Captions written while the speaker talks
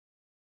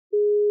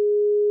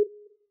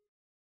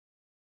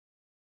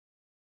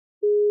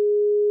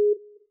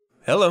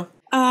Hello.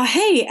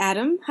 Hey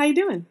Adam, how you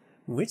doing?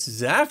 Which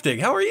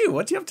Zaftig? How are you?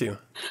 What you up to?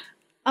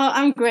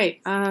 I'm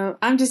great.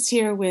 I'm just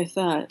here with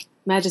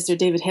Magister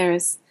David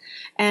Harris,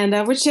 and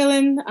we're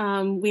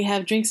chilling. We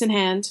have drinks in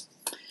hand.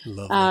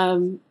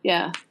 Lovely.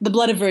 Yeah, the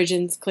blood of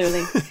virgins,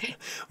 clearly.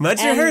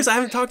 Magister And Harris, I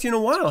haven't talked to you in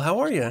a while. How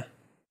are you?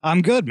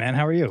 I'm good, man.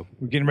 How are you?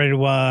 We're getting ready to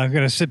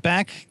gonna sit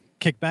back,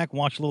 kick back,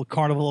 watch a little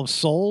Carnival of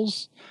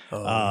Souls.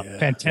 Oh,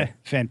 yeah.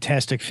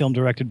 Fantastic film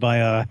directed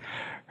by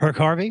Herc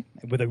Harvey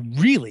with a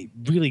really,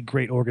 really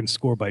great organ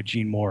score by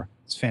Gene Moore.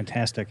 It's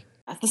fantastic.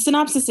 the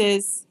synopsis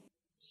is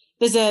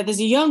there's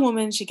a young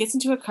woman. She gets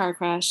into a car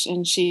crash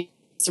and she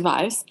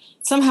survives.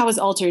 Somehow is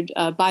altered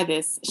by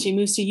this. She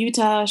moves to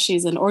Utah.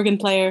 She's an organ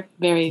player,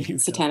 very Utah.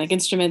 satanic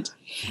instrument,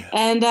 Yeah.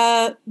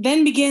 and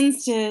then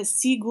begins to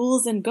see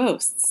ghouls and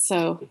ghosts.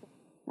 So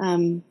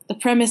the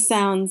premise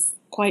sounds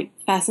quite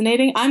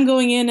fascinating. I'm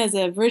going in as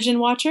a virgin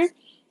watcher,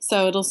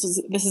 so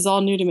this is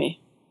all new to me.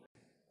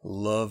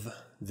 Love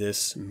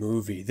this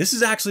movie. This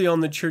is actually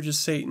on the Church of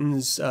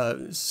Satan's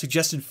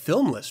suggested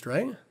film list,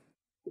 right?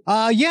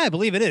 Yeah, I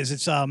believe it is.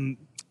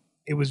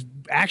 It was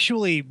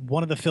actually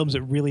one of the films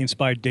that really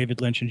inspired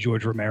David Lynch and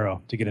George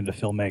Romero to get into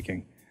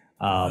filmmaking.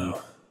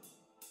 Wow.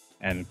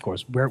 And of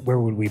course, where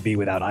would we be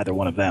without either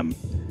one of them?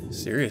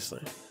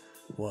 Seriously.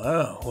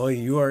 Wow. Well,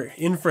 you are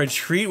in for a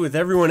treat with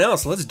everyone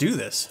else. Let's do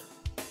this.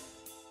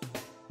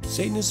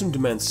 Satanism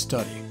demands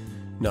study,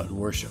 not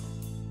worship.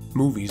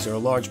 Movies are a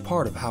large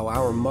part of how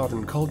our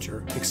modern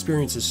culture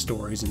experiences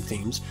stories and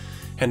themes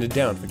handed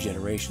down for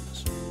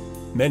generations.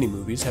 Many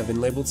movies have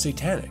been labeled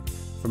satanic,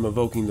 from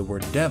evoking the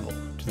word devil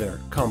to their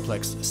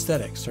complex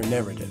aesthetics or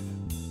narrative.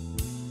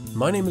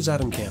 My name is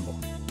Adam Campbell.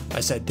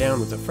 I sat down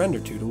with a friend or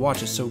two to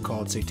watch a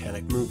so-called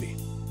satanic movie.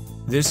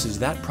 This is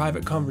that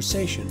private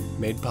conversation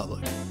made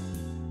public.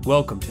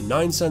 Welcome to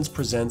 9 Cents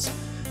Presents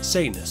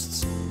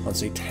Satanists on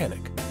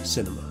Satanic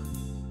Cinema.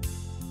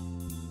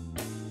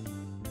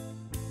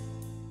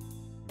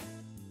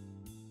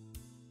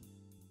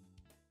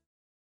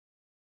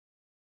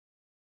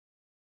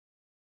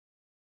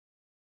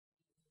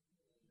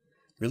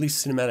 Really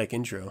cinematic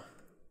intro.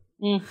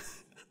 Mm.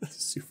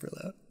 Super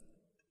loud.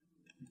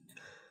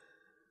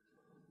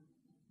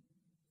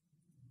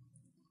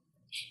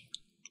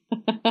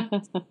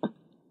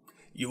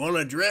 You want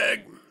a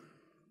drag?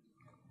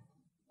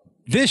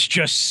 This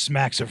just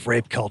smacks of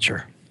rape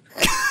culture.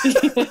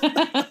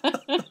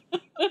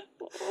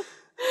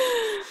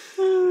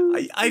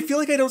 I feel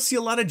like I don't see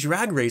a lot of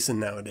drag racing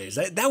nowadays.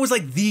 That was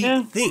like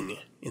the thing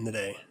in the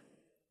day.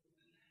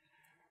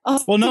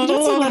 Well, no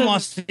There's a lot one of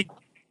wants to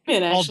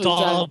women all actually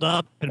dolled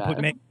up and put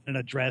drive. makeup in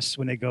a dress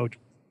when they go.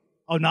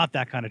 Oh, not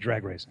that kind of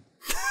drag racing.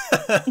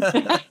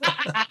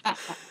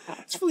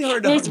 It's really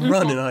hard to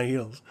run in high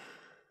heels.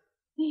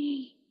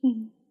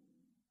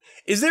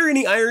 Is there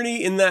any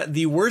irony in that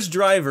the worst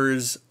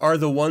drivers are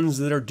the ones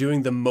that are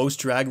doing the most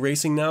drag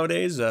racing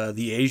nowadays?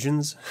 The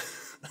Asians?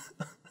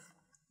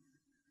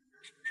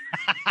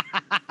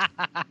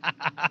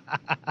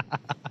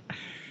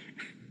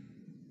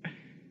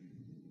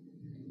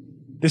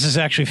 This is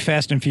actually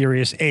Fast and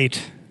Furious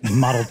 8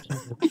 modeled.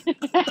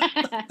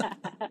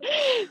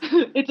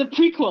 It's a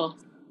prequel.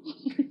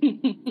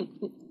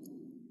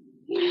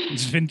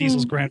 It's Vin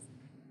Diesel's grand.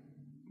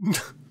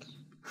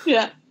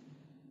 Yeah.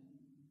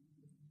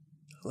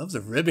 I love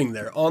the ribbing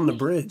there on the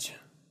bridge.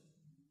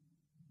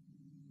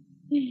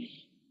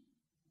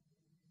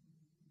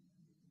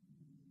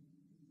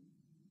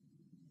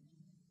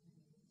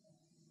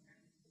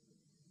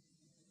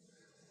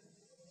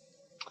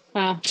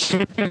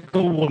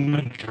 Typical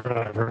woman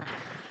driver.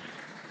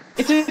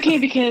 It's okay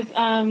because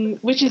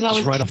witches Just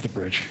always right off the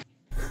bridge.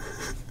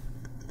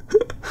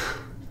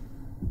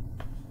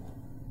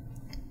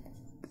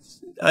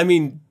 I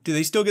mean, do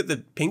they still get the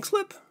pink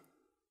slip?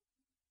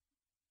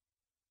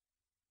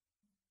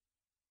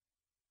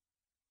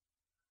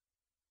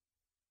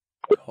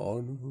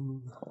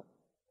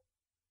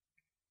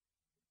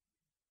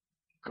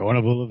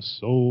 Carnival of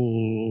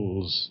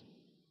Souls.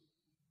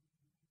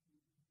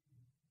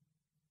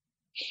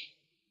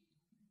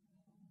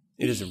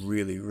 It is a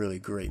really, really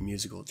great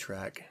musical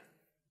track.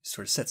 It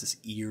sort of sets this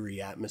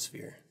eerie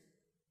atmosphere.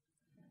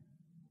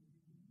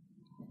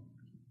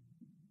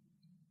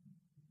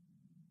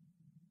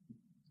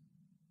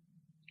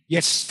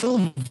 Yet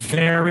still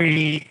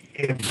very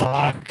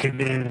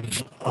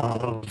evocative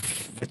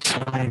of the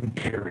time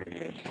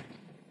period.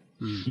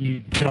 You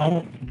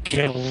don't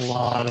get a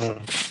lot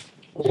of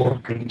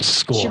organ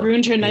score. She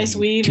ruined her nice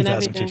weave and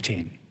everything.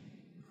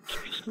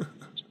 2015.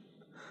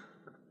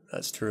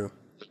 That's true.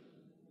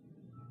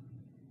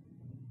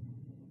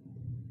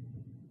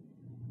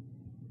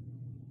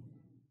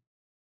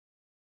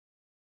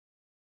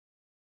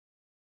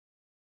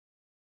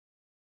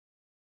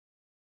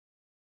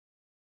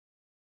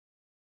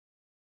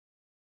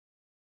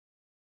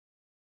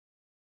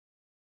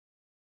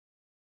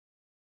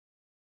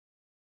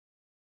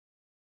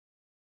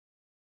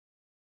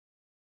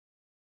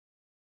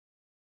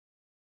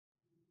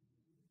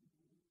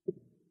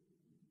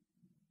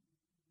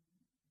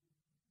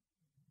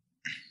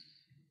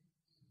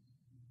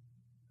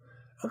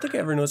 don't think I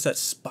ever noticed that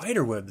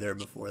spider web there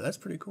before. That's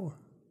pretty cool.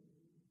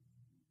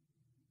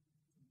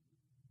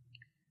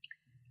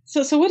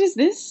 So what is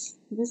this?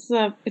 This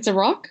it's a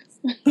rock?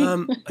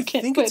 I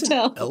can't think quite it's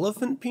tell. an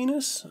elephant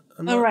penis.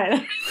 Oh,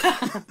 right.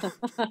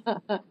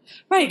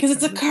 Right, because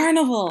it's a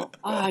carnival.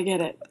 Oh, I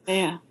get it.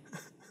 Yeah.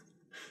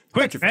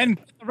 Quick, Ben,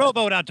 get the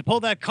rowboat out to pull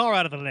that car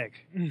out of the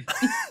lake.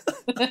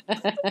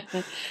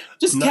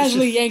 Just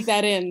casually yank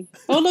that in.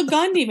 Oh, look,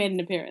 Gandhi made an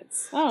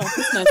appearance. Oh,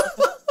 that's nice.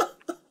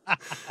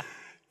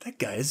 That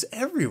guy is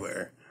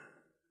everywhere.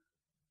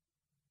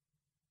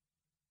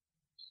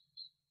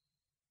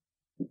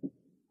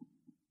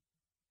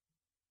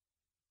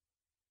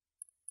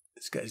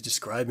 This guy's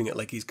describing it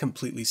like he's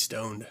completely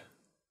stoned.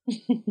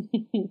 I'm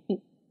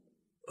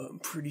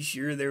pretty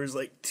sure there was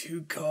like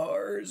 2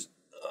 cars.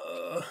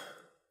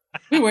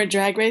 We weren't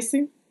drag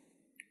racing.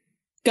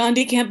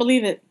 Gandhi can't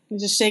believe it.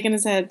 He's just shaking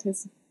his head.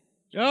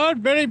 Oh,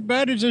 very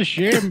bad. It's a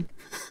shame.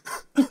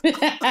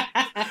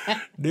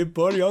 They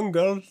poor young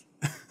girls.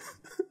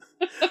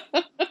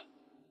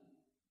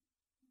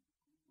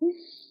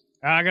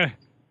 I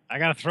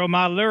gotta throw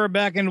my lure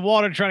back in the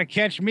water trying to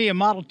catch me a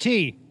Model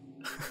T.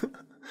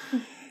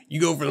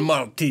 You go for the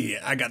Model T.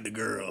 I got the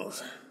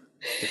girls.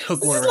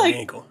 Hook one around the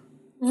ankle.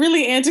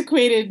 Really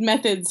antiquated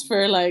methods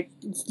for like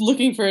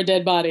looking for a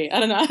dead body. I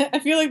don't know. I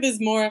feel like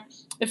there's more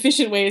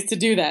efficient ways to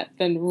do that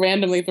than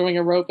randomly throwing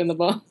a rope in the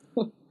boat.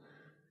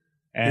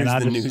 And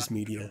the news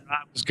media.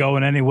 I was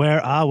going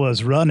anywhere. I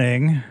was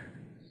running.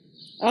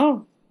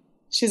 Oh,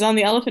 she's on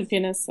the elephant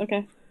penis.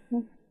 Okay.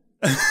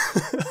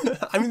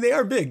 I mean, they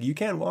are big. You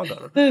can walk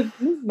on them.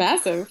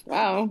 Massive.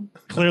 Wow.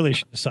 Clearly,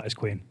 she's a size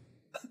queen.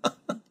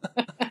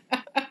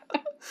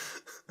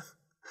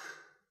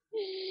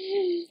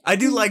 I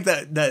do like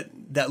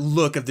that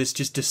look of this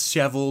just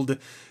disheveled,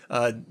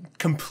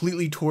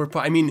 completely tore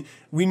apart. I mean,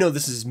 we know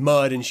this is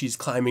mud and she's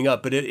climbing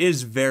up, but it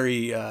is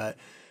very, Night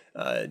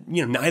of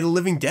the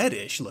Living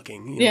Dead-ish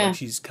looking. You know, like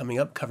she's coming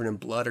up covered in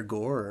blood or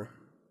gore. Or...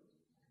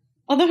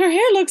 Although her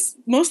hair looks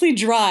mostly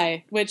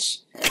dry, which,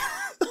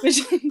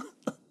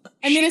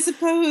 I mean, I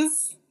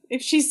suppose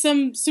if she's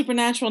some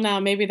supernatural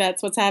now, maybe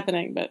that's what's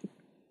happening. But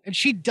and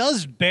she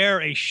does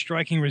bear a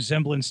striking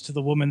resemblance to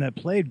the woman that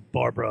played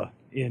Barbara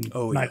in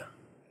Night.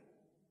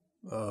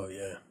 Oh,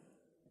 yeah.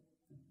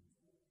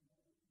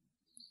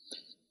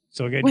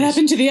 So again, what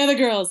happened to the other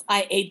girls?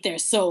 I ate their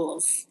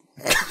souls.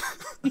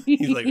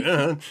 He's like,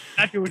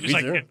 After we're just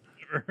like, yeah,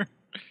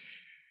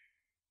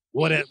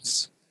 what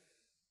else?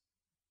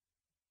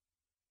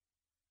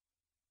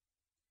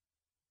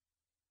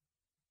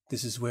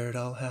 This is where it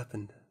all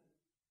happened.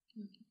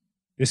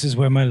 This is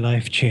where my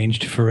life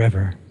changed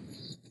forever.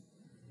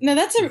 No,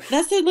 that's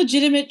a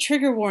legitimate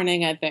trigger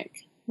warning, I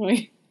think.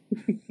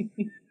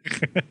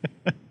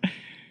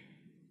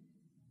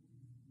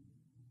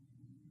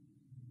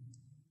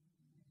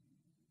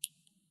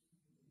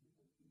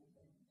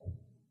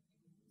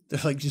 They're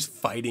like just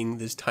fighting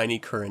this tiny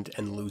current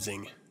and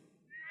losing.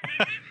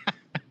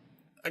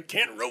 I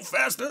can't row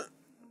faster.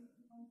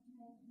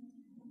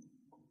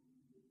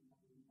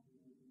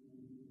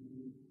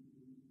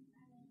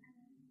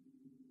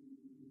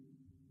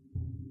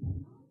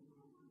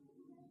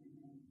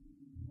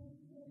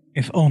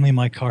 If only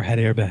my car had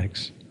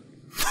airbags.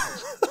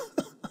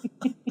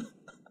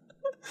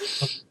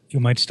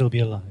 You might still be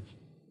alive.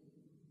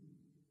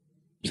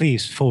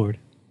 Please, Ford.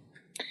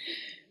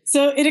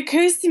 So it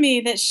occurs to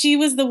me that she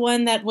was the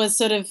one that was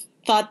sort of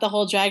thought the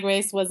whole drag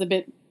race was a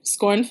bit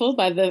scornful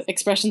by the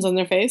expressions on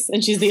their face,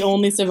 and she's the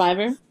only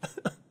survivor.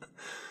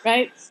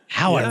 Right?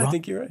 How I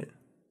think you're right.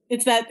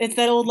 It's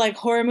that old like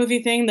horror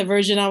movie thing, the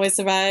virgin always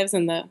survives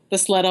and the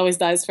slut always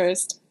dies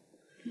first.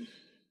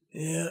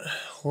 Yeah.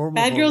 Horrible.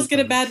 Bad girls get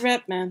a bad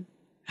rep, man.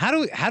 How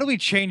do we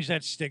change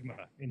that stigma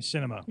in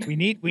cinema? We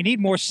need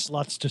more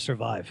sluts to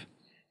survive.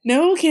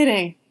 No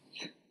kidding.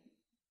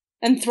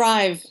 And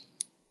thrive.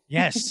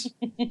 Yes.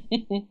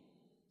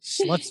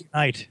 Sluts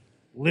unite.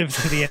 Live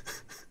to the end.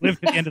 Live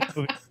to the end of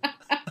the movie.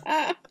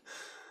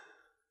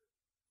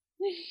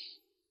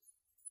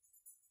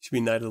 Should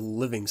be Night of the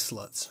Living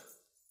Sluts.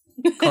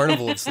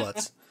 Carnival of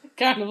Sluts.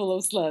 Carnival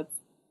of Sluts.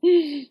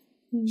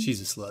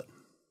 She's a slut.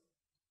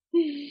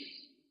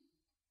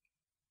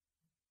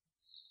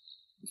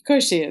 Of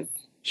course she is.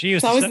 She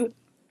used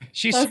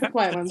she's the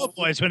quiet ones.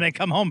 Boys when they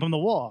come home from the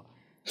war.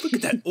 Look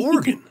at that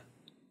organ.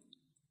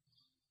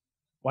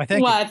 Why, thank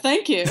you. Why,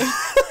 thank you.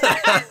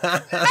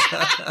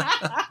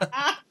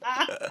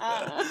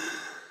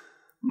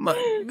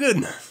 My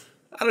goodness.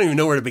 I don't even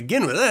know where to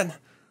begin with that.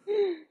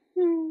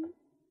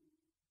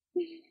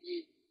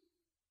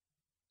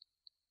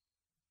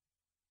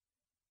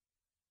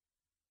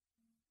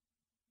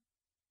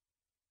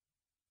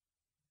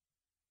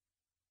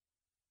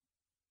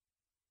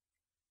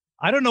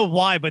 I don't know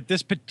why, but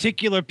this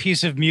particular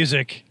piece of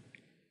music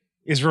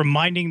is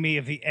reminding me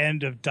of the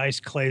end of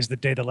Dice Clay's The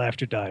Day the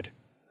Laughter Died.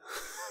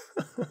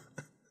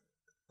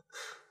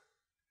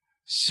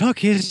 Suck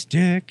his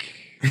dick.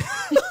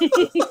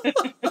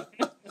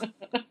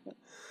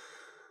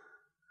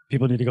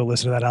 People need to go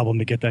listen to that album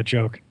to get that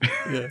joke.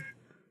 Yeah.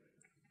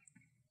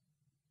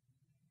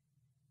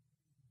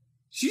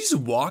 She just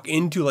walk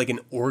into like an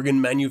organ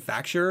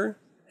manufacturer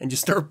and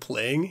just start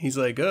playing. He's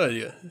like, "Oh,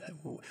 yeah.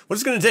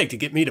 What's it going to take to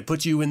get me to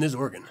put you in this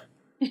organ?"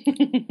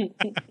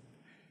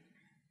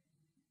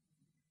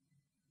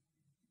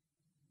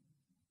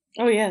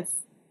 Oh,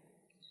 yes.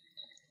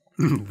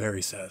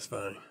 Very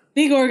satisfying.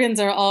 Big organs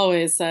are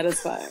always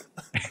satisfying.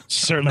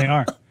 Certainly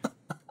are.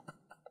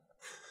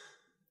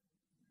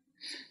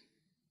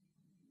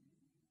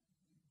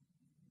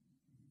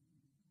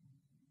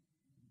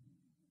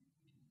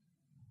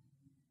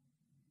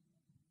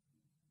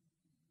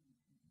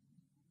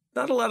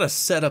 Not a lot of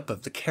setup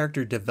of the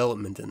character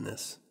development in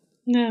this.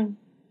 No.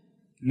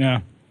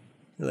 No.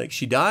 Like,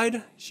 she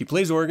died, she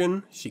plays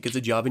organ, she gets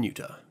a job in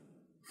Utah.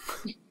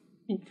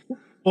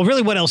 Well,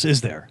 really, what else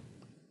is there?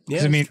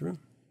 Yeah, that's true.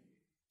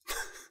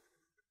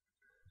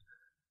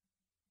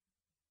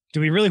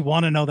 Do we really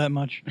want to know that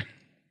much?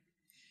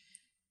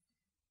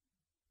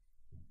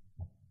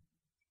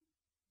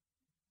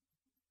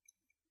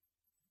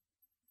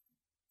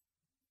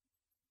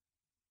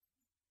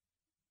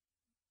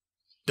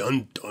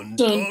 Dun, dun,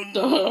 dun.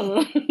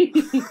 Dun.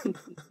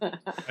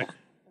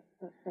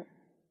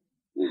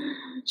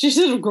 She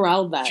should have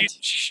growled that. She's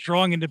a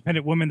strong,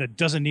 independent woman that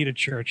doesn't need a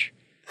church.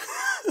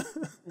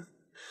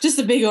 Just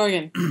a big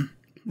organ.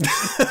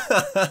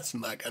 That's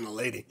my kind of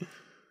lady.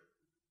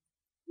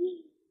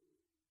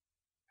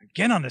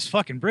 Again on this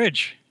fucking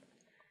bridge.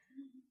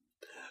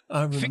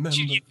 I remember.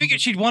 You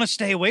figured she'd want to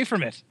stay away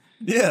from it.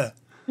 Yeah.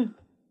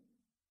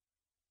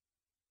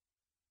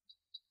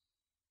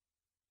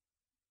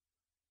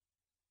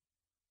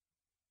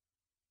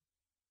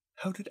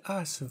 How did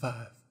I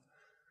survive?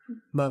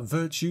 My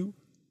virtue?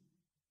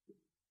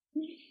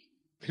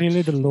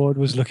 Clearly the Lord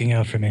was looking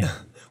out for me.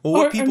 Well,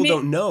 what people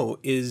don't know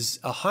is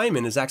a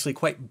hymen is actually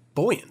quite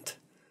buoyant.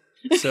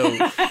 So,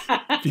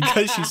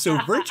 because she's so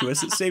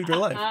virtuous, it saved her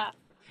life.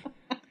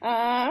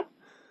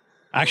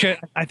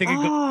 Actually, I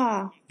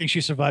think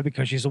she survived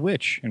because she's a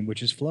witch, and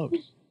witches float.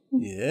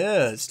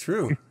 Yeah, it's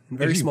true. In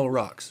very small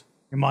rocks.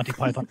 In Monty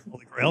Python,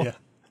 Holy Grail.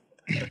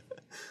 Yeah.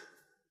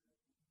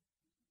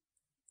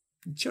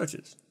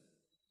 Churches.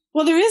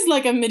 Well, there is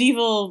like a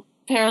medieval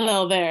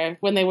parallel there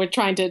when they were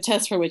trying to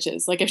test for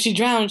witches. Like if she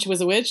drowned, she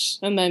was a witch,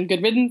 and then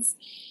good riddance.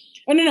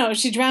 Oh, no. If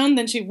she drowned,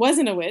 then she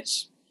wasn't a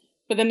witch.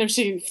 But then if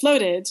she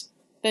floated,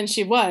 then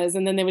she was,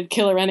 and then they would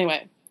kill her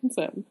anyway.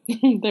 So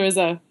there was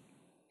a...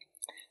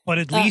 But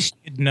at least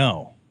you'd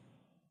know.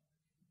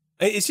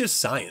 It's just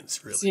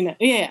science, really. You know,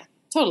 yeah,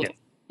 totally.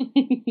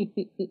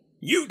 Yeah.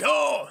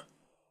 Utah!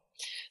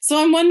 So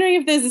I'm wondering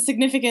if there's a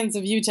significance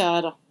of Utah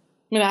at all.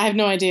 I mean, I have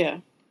no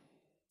idea.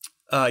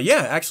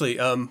 Yeah, actually,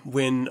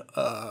 when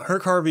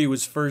Herc Harvey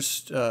was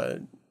first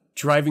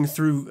driving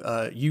through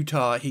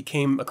Utah, he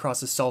came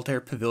across a Saltaire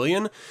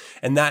Pavilion,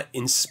 and that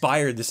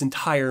inspired this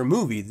entire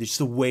movie, just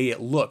the way it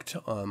looked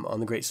on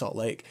the Great Salt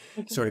Lake.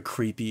 Okay. Sort of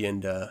creepy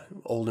and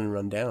old and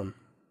run down.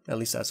 At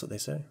least that's what they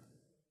say.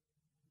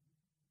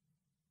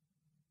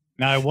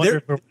 Now, I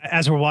wonder,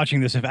 as we're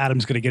watching this, if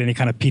Adam's going to get any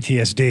kind of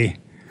PTSD.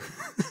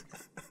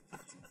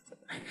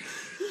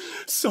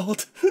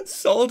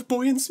 Salt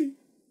buoyancy.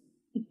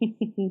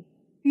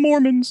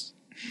 Mormons.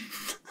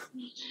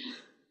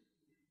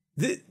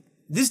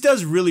 This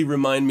does really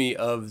remind me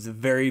of the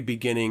very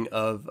beginning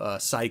of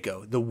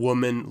Psycho. The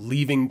woman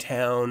leaving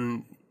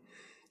town,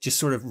 just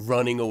sort of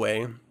running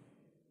away.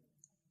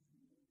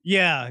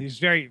 Yeah, he's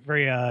very,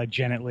 very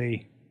Janet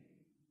Leigh.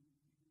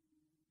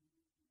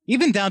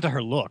 Even down to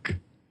her look.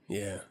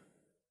 Yeah.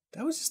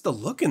 That was just the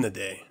look in the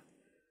day.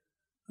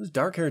 Those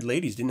dark-haired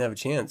ladies didn't have a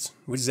chance.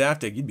 With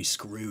Zaftig, you'd be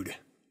screwed.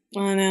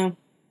 I know.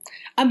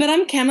 But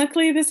I'm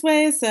chemically this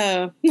way,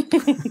 so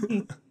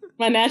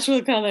my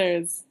natural color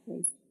is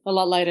a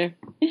lot lighter.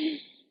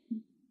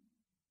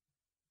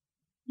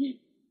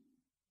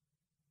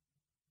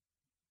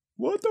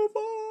 What the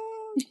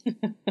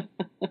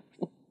fuck?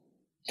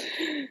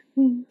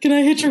 Can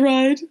I hitch a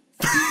ride?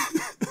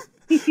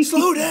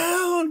 Slow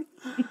down!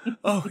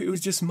 Oh, it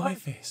was just my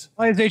face.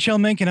 Why is H.L.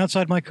 Mencken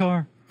outside my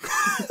car?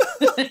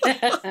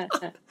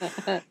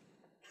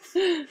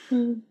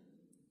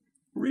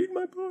 Read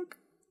my book.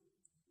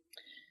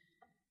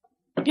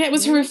 Yeah, it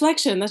was her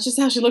reflection. That's just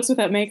how she looks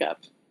without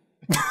makeup.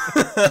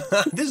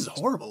 This is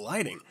horrible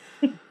lighting.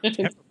 Oh,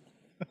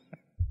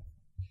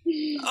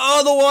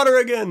 the water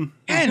again.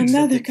 And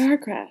another car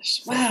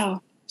crash.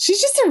 Wow. She's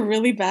just a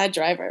really bad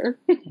driver.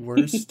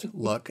 Worst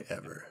luck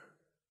ever.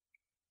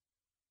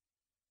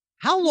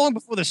 How long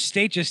before the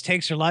state just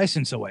takes her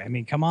license away? I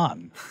mean, come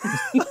on.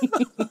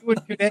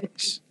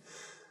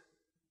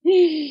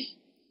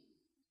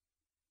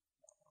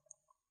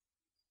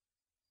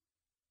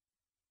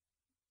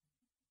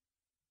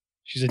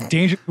 She's a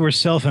danger to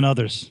herself and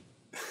others.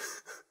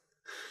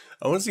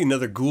 I want to see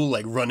another ghoul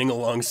like running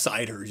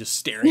alongside her, just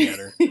staring at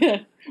her. Yeah,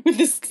 with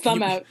his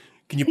thumb out.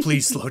 Can you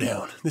please slow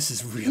down? This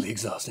is really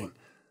exhausting.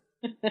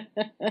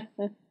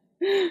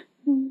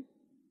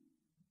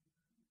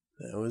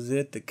 That was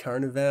it, the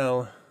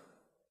Carnival.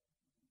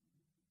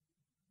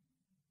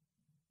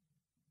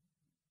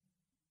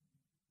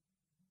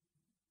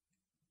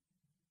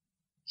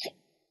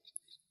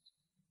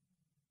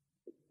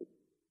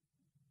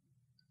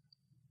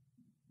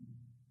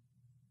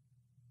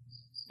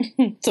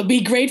 So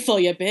be grateful,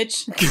 you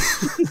bitch.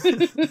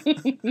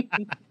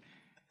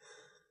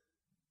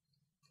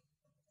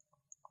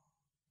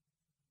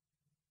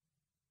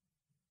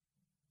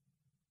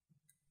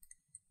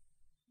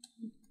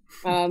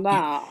 He's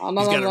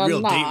got a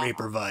real date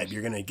raper vibe.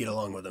 You're gonna get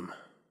along with him.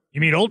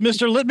 You mean old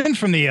Mr. Littman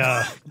from the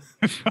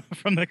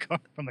from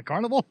the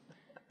carnival?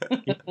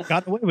 He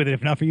got away with it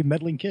if not for you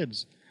meddling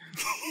kids.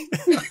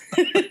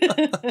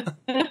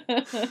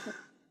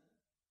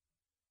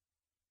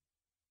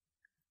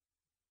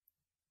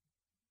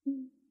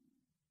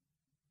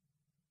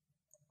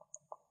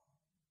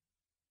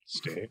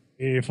 Stay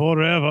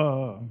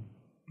forever.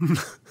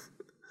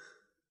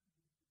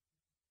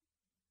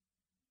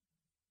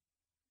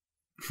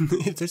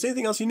 If there's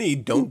anything else you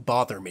need, don't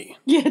bother me.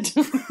 Yeah,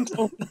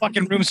 No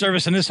fucking room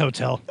service in this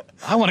hotel.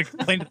 I want to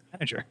complain to the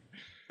manager.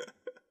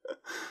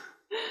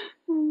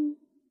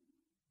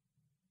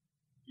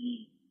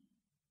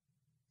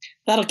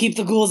 That'll keep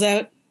the ghouls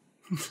out.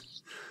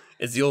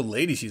 It's the old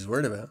lady she's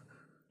worried about.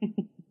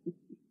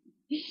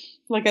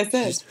 Like I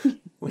said.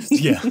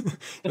 Yeah.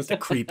 Wants to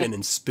creep in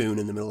and spoon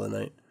in the middle of the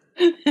night.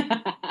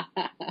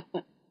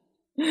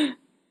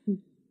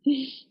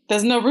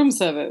 There's no room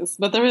service,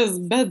 but there is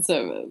bed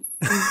service.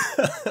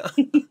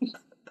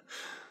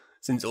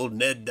 Since old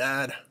Ned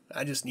died,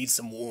 I just need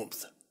some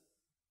warmth.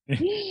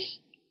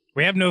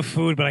 We have no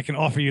food, but I can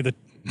offer you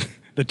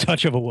the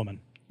touch of a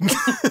woman.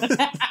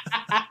 The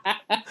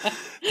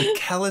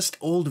calloused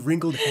old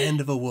wrinkled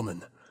hand of a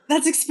woman.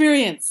 That's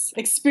experience.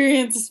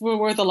 Experience were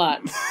worth a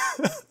lot.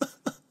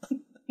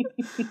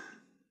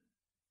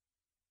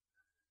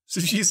 So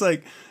she's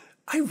like,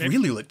 I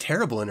really look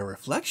terrible in a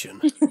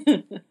reflection.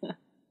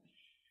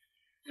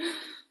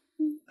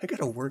 I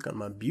gotta work on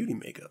my beauty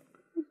makeup.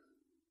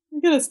 I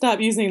gotta stop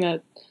using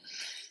that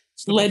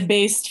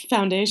lead-based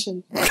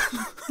foundation.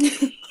 Here's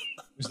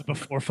the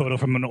before photo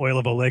from an Oil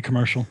of Olay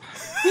commercial.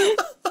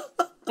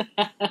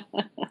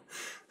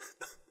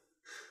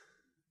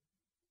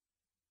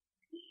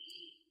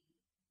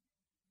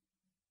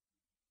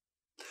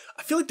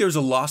 I feel like there's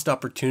a lost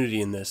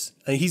opportunity in this.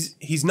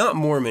 He's not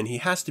Mormon. He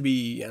has to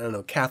be, I don't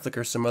know, Catholic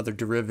or some other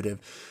derivative.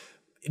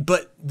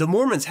 But the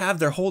Mormons have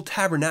their whole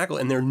tabernacle,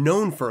 and they're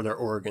known for their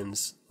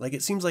organs. Like,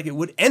 it seems like it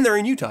would, and they're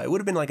in Utah. It would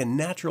have been like a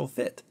natural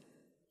fit.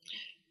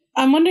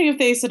 I'm wondering if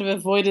they sort of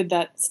avoided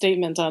that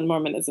statement on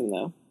Mormonism,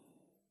 though.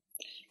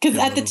 Because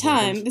at the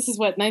time, this is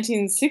what,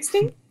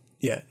 1960?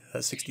 Yeah,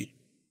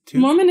 62.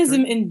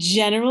 Mormonism in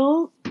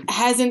general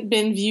hasn't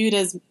been viewed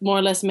as more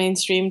or less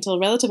mainstream until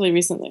relatively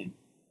recently.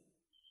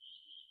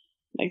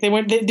 Like they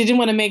didn't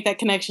want to make that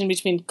connection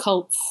between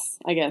cults,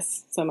 I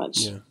guess, so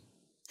much. Yeah.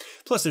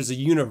 Plus, there's a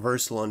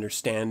universal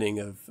understanding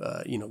of,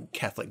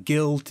 Catholic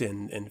guilt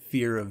and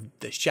fear of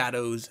the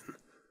shadows.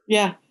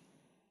 Yeah.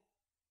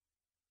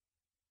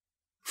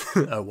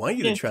 I want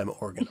you to try my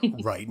organ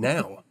right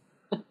now.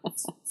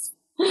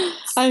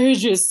 I heard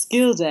you're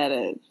skilled at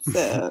it.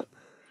 So.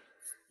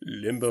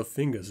 Limbo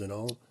fingers and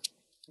all.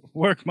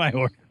 Work my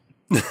organ.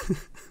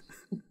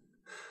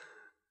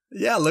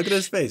 Yeah, look at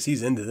his face.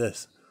 He's into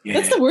this. Yeah.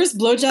 That's the worst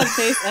blowjob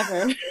face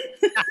ever.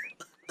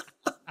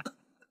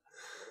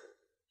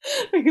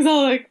 Because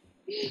all like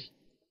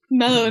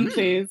mellow and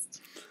pleased.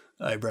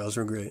 Eyebrows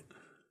were great.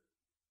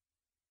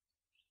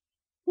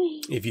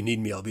 If you need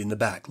me, I'll be in the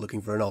back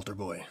looking for an altar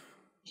boy.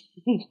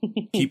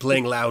 Keep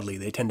playing loudly.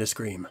 They tend to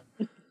scream.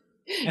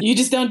 You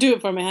just don't do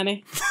it for me,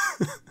 honey.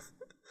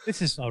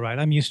 This is all right.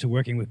 I'm used to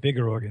working with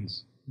bigger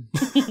organs.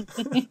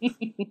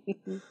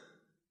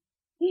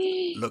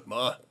 Look,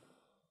 Ma.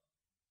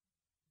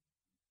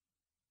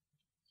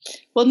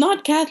 Well,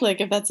 not Catholic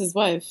if that's his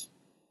wife.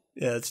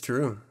 Yeah, that's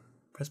true.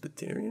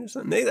 Presbyterian or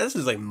something? This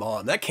is like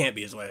Mom. That can't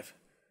be his wife.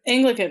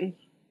 Anglican.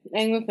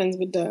 Anglicans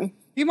would do.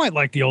 You might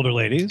like the older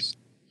ladies.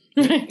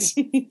 Right.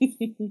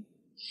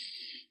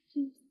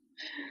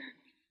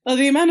 Well,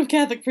 the amount of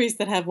Catholic priests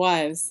that have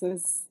wives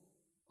is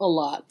a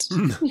lot.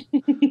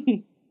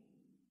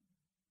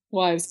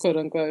 Wives, quote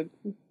unquote.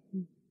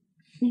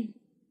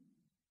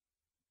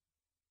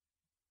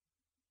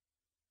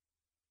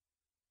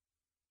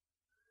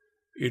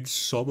 It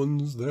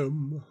summons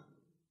them.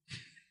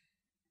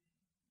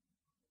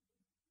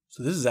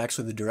 So this is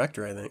actually the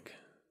director, I think.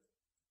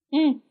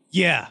 Mm.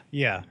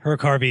 Yeah.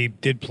 Herc Harvey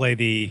did play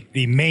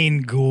the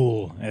main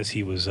ghoul as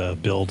he was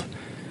billed.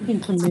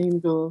 The main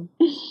ghoul.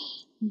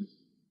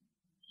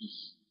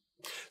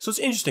 So it's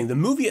interesting. The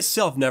movie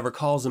itself never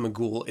calls him a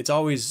ghoul. It's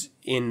always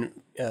in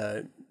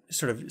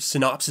sort of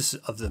synopsis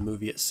of the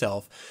movie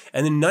itself.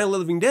 And then Night of the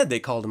Living Dead, they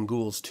called them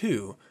ghouls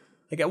too.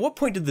 Like, at what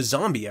point did the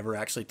zombie ever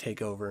actually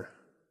take over?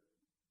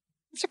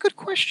 That's a good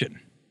question.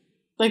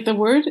 Like the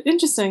word?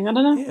 Interesting. I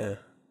don't know. Yeah.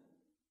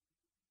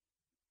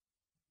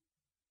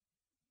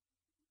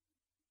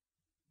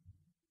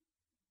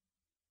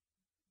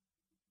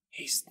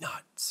 He's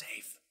not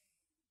safe.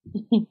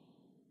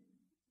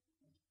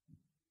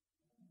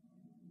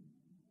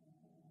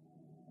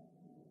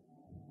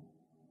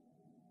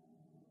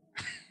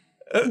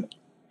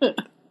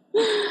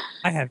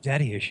 I have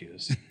daddy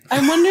issues.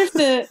 I wonder if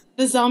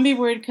the zombie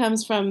word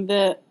comes from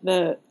the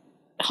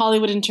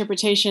Hollywood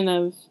interpretation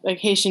of like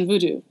Haitian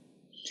voodoo,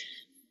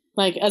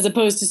 like as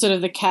opposed to sort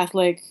of the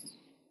Catholic,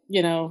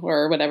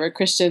 or whatever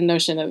Christian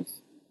notion of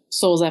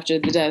souls after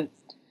the death.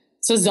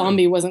 So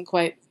zombie wasn't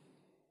quite.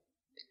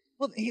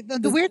 Well,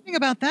 the weird thing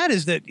about that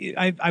is that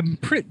I'm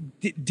pretty.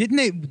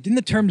 Didn't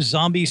the term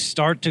zombie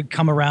start to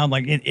come around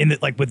like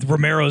like with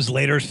Romero's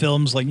later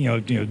films, like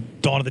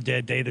Dawn of the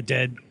Dead, Day of the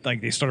Dead, like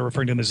they started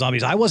referring to them as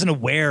zombies. I wasn't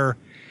aware,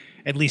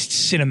 at least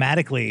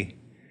cinematically,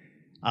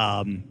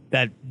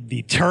 that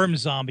the term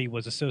zombie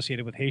was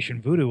associated with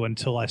Haitian voodoo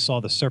until I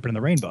saw The Serpent and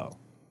the Rainbow.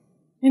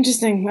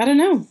 Interesting. I don't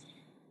know.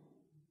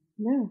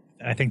 No.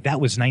 I think that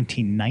was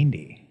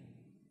 1990.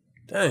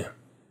 Damn.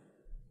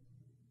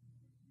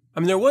 I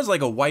mean, there was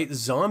like a white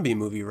zombie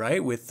movie,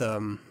 right? With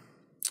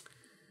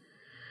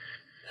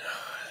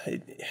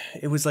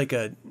it was like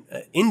an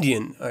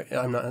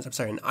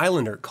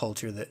islander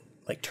culture that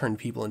like turned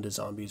people into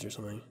zombies or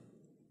something.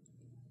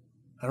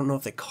 I don't know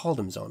if they called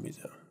them zombies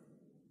though.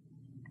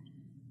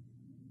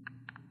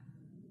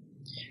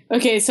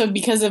 Okay, so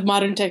because of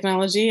modern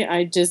technology,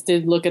 I just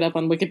did look it up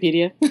on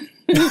Wikipedia.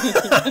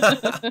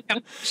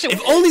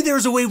 If only there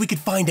was a way we could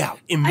find out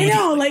immediately. I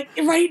know, like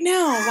right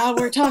now while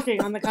we're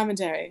talking on the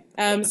commentary.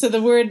 So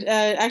the word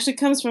actually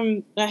comes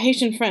from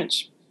Haitian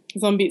French,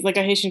 zombie, like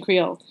a Haitian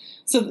Creole.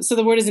 So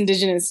the word is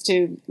indigenous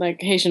to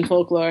like Haitian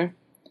folklore.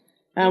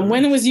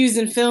 When it was used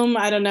in film,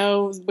 I don't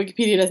know.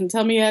 Wikipedia doesn't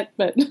tell me yet,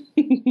 but.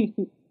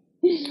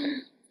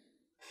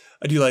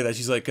 I do like that.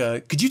 She's like,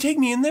 could you take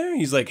me in there?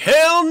 He's like,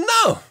 hell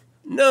no.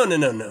 No.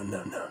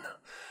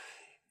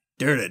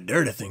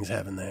 Dirty things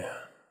happen there.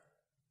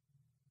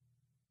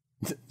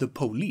 The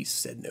police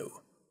said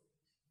no.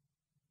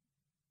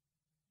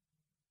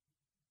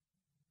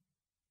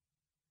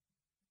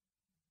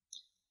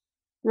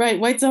 Right,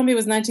 White Zombie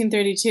was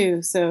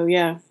 1932, so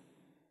yeah.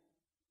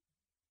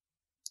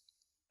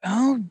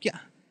 Oh yeah.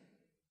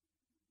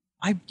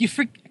 You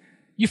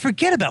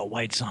forget about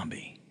White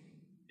Zombie.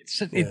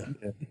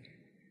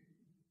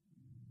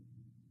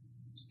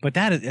 But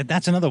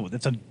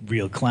that's a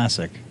real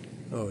classic.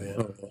 Oh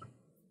yeah.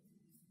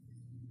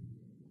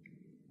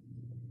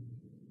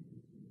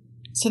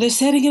 So they're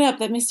setting it up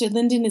that Mr.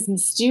 Linden is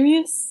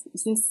mysterious?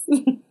 Is this?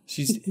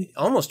 She's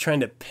almost trying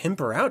to pimp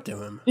her out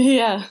to him.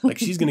 Yeah. Like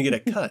she's going to get a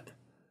cut.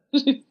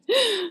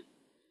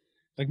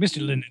 Like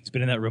Mr. Linden's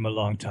been in that room a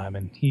long time,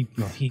 and he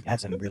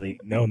hasn't really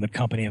known the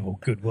company of a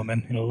good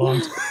woman in a long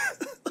time.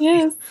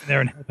 Yes. Get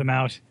there and help him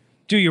out.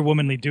 Do your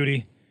womanly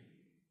duty.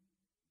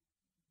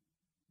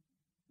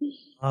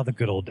 Ah, the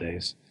good old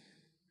days.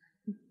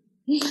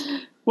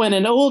 When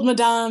an old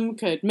madame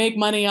could make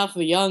money off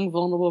of a young,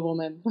 vulnerable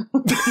woman. How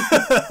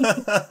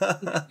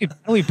do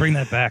we bring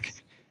that back?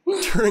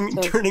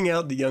 Turning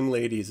out the young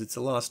ladies. It's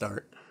a lost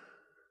art.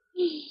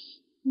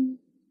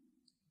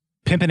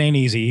 Pimping ain't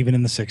easy, even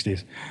in the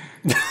 60s.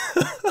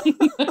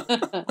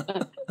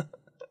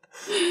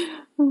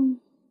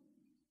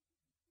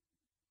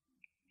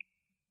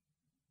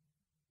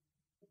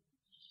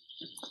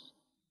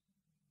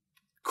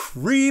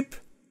 Creep.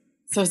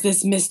 So is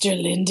this Mr.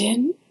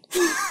 Linden?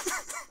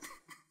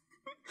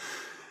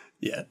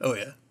 Yeah. Oh,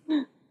 yeah.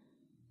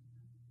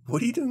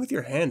 What are you doing with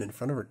your hand in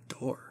front of her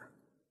door?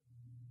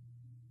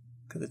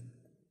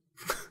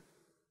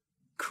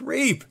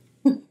 Creep.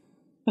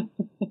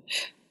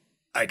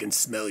 I can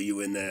smell you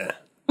in there.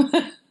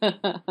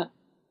 That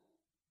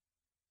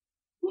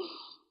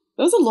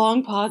was a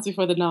long pause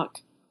before the knock.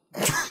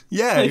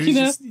 Yeah, like,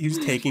 he was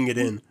taking it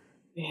in.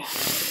 Yeah.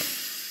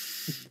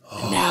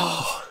 Oh.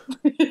 Now.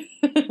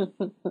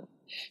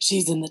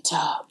 She's in the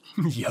tub.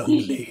 Young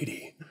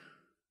lady.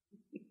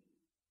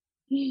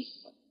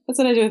 That's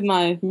what I do with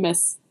my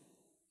mess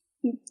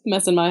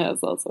in my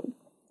house also.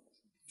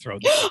 Throw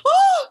it.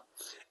 Oh!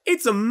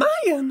 It's a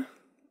Mayan.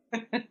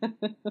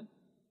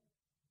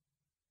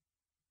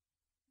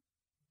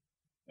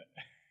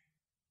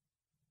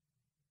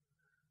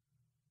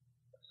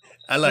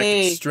 I like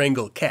to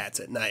strangle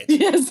cats at night.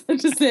 Yes, I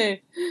just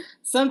say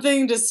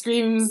something just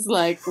screams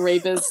like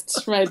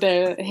rapist right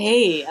there.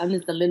 Hey, I'm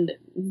Mr.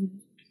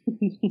 Linden.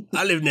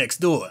 I live next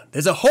door.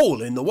 There's a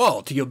hole in the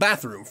wall to your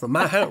bathroom from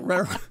my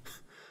house.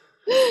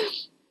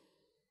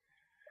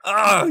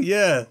 Oh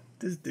yeah,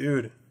 this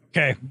dude.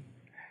 Okay,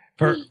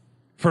 for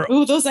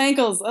ooh, those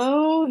ankles.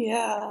 Oh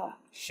yeah.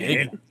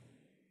 Shake.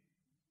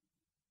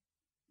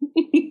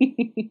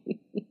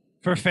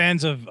 For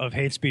fans of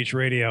hate speech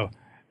radio,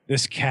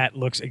 this cat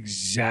looks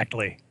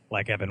exactly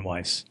like Evan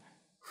Weiss.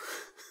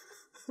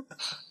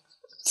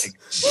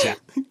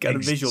 Got a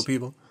visual,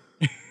 people.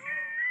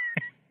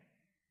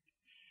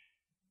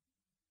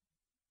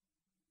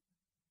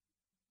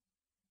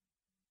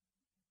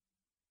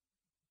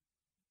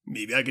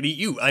 Maybe I could eat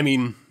you. I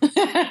mean,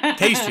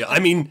 taste you. I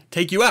mean,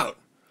 take you out.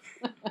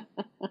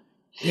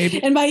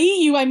 Maybe. And by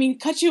eat you, I mean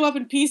cut you up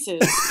in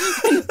pieces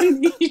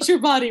and eat your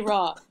body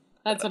raw.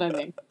 That's what I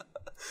mean.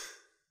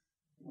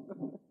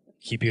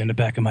 Keep you in the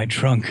back of my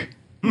trunk.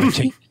 I'm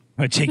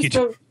gonna take you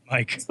to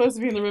Mike. It's supposed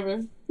to be in the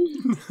river.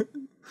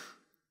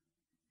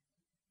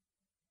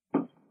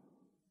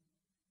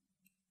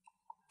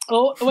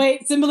 Oh,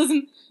 wait,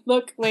 symbolism.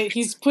 Look, wait,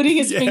 he's putting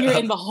his finger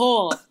in the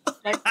hole.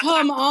 Like,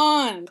 come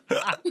on.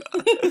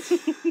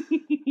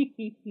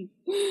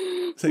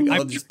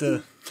 I'll just,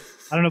 I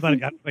don't know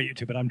about you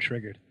two, but I'm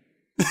triggered.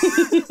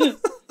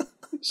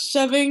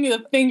 Shoving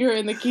the finger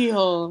in the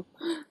keyhole.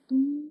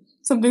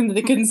 Something that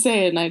they couldn't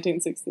say in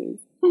 1960s.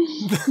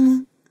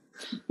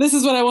 This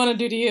is what I want to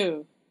do to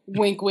you.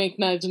 Wink, wink,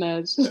 nudge,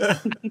 nudge.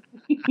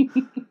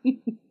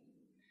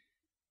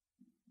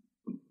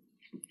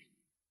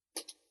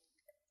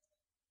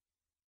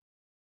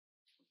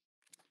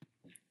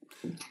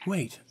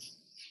 Wait,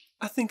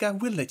 I think I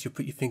will let you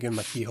put your finger in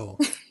my keyhole.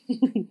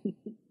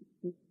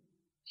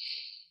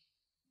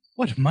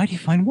 What mighty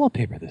fine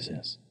wallpaper this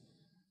is.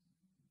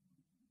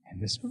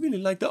 And this I really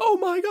like the, oh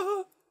my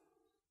god!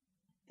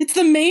 It's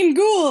the main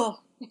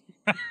ghoul!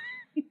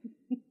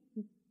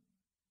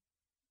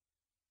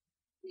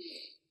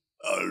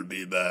 I'll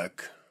be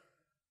back.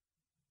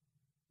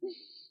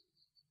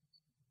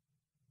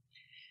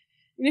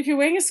 And if you're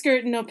wearing a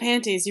skirt and no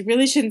panties, you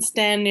really shouldn't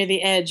stand near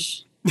the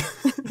edge.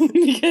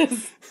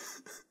 Because...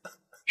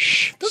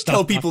 Shh, don't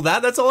tell people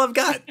that. That's all I've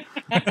got.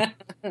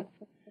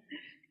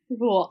 People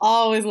will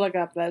always look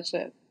up that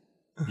shit.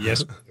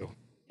 Yes.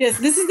 Yes,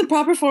 this is the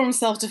proper form of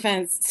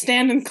self-defense.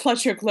 Stand and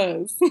clutch your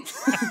clothes.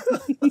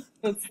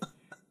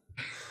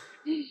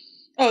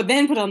 Oh,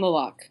 then put on the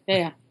lock.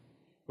 Yeah.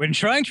 When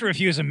trying to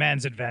refuse a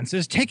man's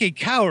advances, take a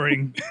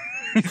cowering...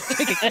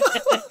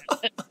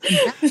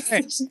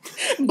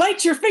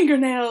 Bite your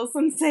fingernails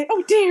and say,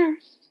 oh dear.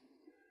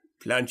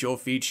 Plant your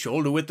feet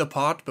shoulder width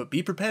apart, but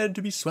be prepared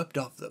to be swept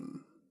off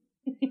them.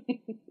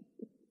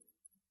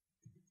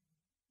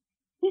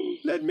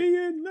 Let me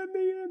in, let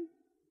me in.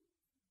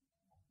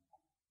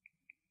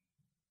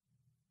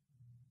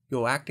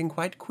 You're acting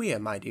quite queer,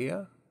 my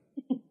dear.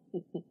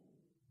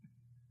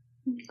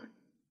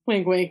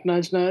 Wink, wink,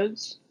 nudge,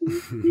 nudge.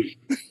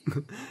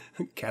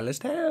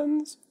 Calloused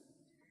hands.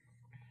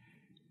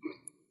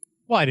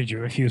 Why did you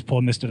refuse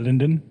poor Mr.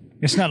 Linden?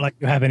 It's not like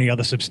you have any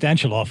other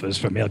substantial offers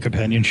for male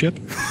companionship.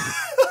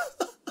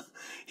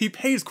 He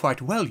pays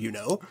quite well, you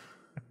know.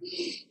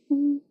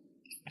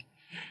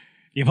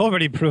 You've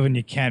already proven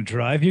you can't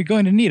drive. You're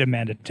going to need a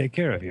man to take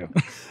care of you.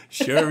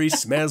 Sure, he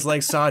smells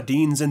like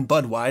sardines and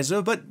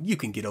Budweiser, but you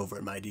can get over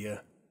it, my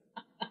dear.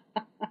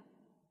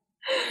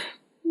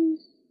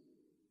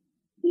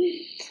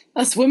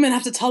 Us women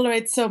have to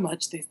tolerate so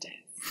much these days.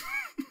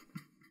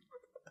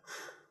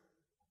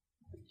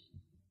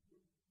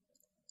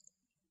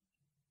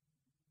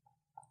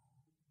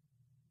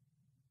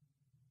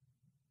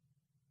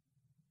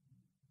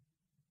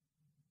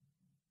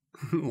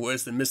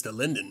 Worse than Mr.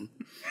 Linden.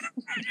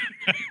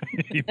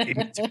 You beat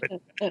me to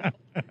it.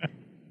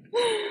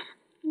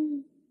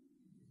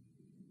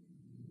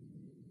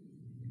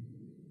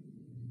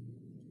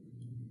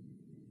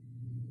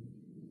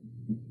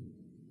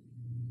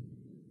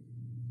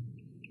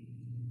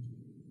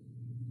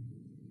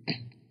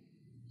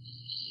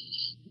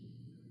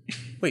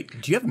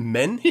 Wait, do you have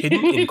men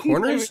hidden in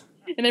corners?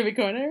 In every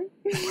corner?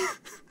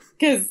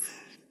 Because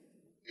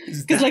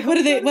like, what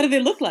do they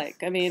look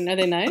like? I mean, are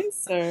they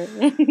nice or?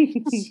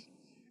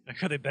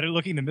 Are they better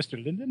looking than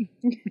Mr. Linden?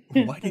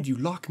 Why did you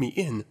lock me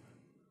in?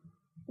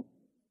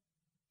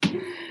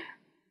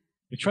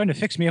 You're trying to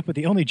fix me up with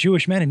the only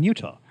Jewish man in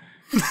Utah.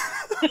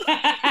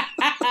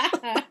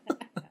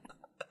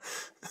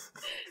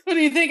 What do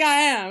you think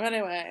I am,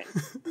 anyway?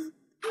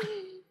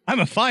 I'm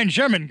a fine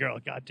German girl,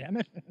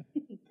 goddammit.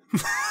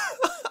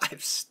 I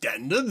have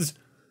standards.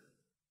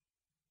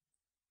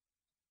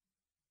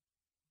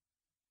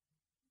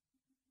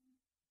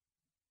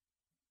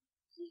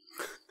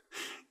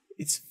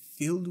 It's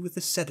filled with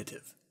a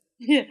sedative.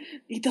 Yeah,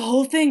 eat the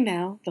whole thing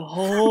now. The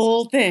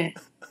whole thing.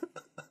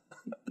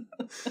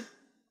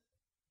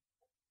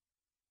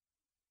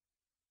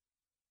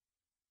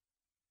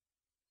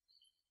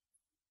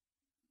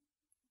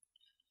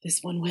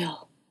 This one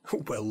will.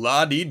 Well,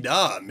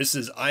 la-dee-da,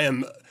 Mrs. I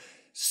am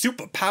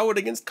super-powered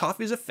against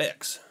coffee's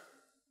effects.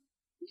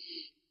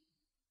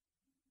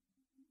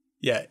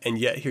 Yeah, and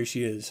yet here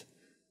she is,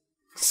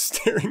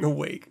 staring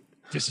awake.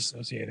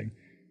 Disassociating.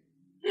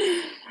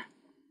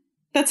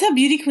 That's how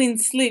beauty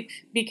queens sleep,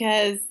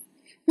 because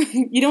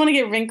you don't want to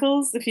get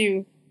wrinkles if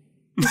you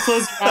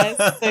close your eyes.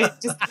 So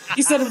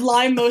you sort of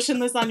lie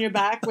motionless on your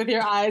back with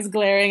your eyes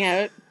glaring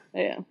out.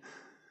 Yeah.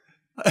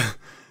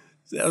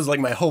 That was like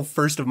my whole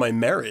first of my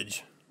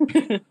marriage.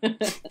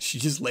 She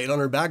just laid on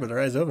her back with her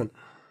eyes open.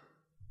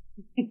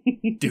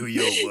 Do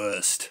your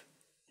worst.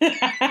 She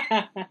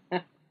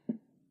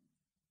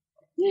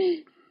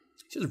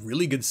has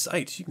really good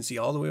sight. She can see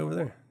all the way over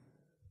there.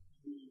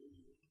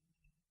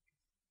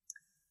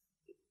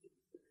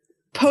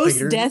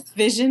 Post-death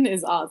vision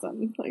is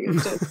awesome. Like,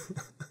 it's just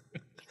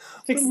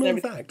fixes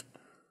everything. Fact.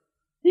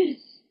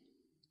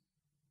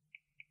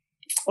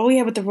 Oh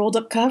yeah, with the rolled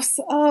up cuffs.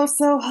 Oh,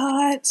 so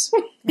hot.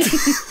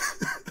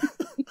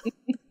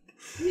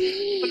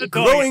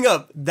 Growing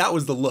up, that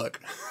was the look.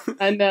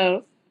 I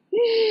know.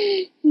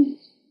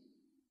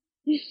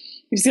 He's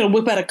just gonna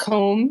whip out a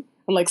comb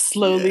and like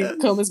slowly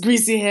comb his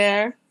greasy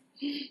hair.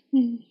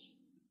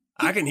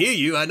 I can hear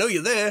you. I know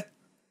you're there.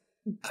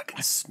 I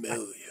can smell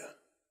you.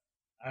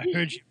 I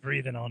heard you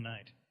breathing all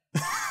night.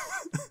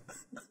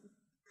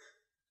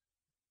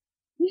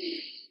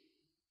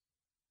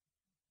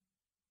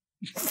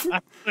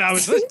 I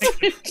was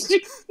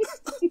listening.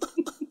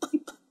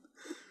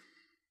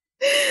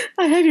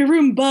 I have your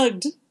room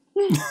bugged.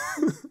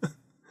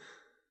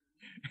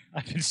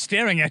 I've been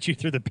staring at you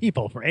through the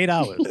peephole for 8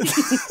 hours.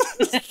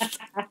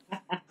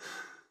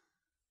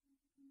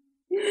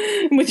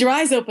 With your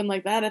eyes open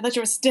like that, I thought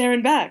you were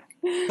staring back.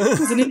 It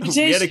was an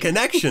invitation. We had a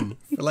connection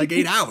for like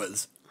 8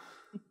 hours.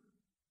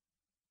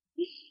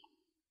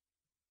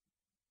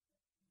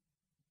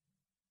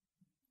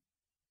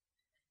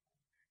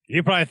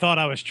 You probably thought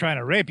I was trying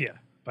to rape you,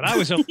 but I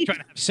was only trying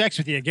to have sex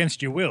with you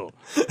against your will.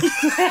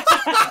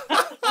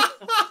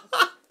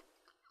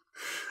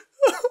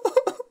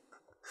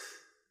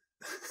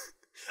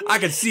 I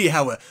could see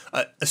how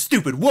a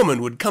stupid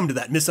woman would come to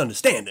that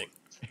misunderstanding.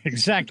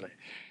 Exactly.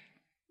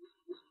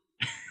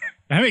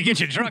 Let me get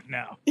you drunk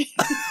now.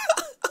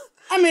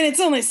 I mean, it's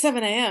only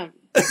 7 a.m.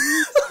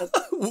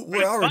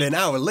 We're already an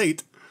hour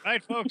late.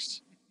 Right,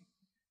 folks?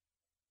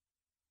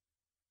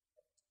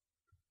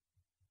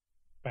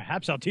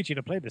 Perhaps I'll teach you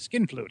to play the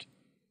skin flute.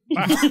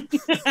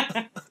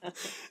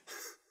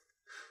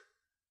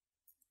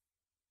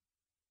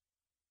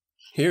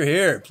 Here,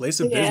 here. Place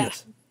of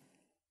business.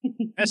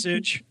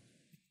 Message.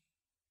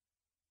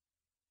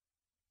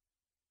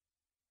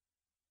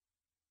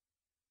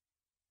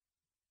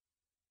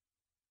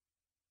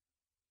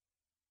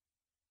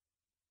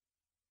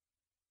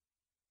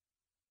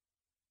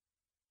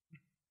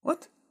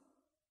 What?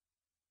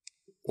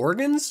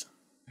 Organs?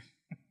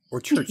 Or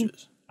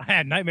churches? I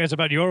had nightmares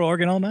about your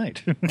organ all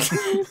night.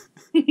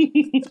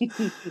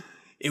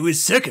 It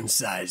was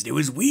circumcised. It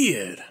was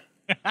weird.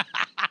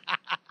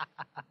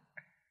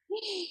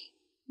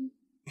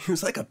 It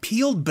was like a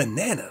peeled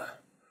banana.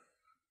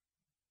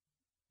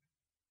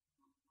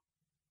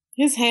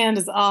 His hand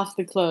is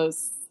awfully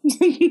close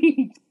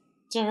to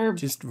her.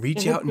 Just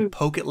reach out and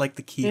poke it like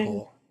the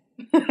keyhole.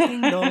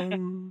 Ding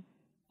dong.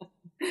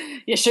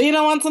 You sure you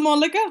don't want some more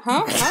liquor?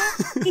 Huh?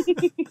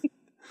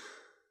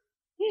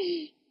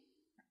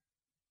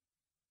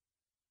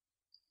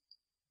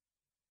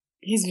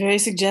 He's very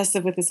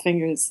suggestive with his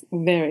fingers.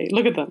 Very.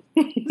 Look at them.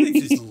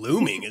 It's just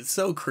looming. It's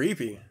so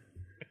creepy.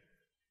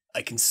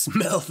 I can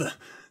smell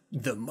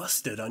the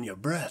mustard on your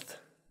breath.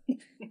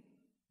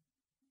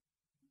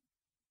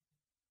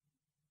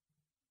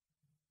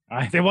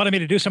 They wanted me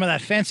to do some of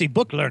that fancy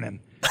book learning.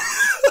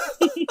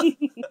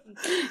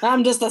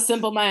 I'm just a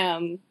simple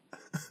man.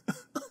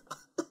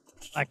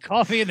 Like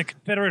coffee and the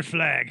Confederate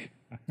flag.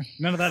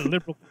 None of that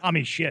liberal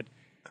commie shit.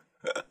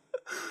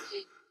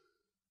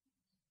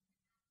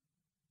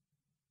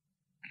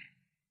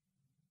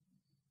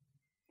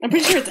 I'm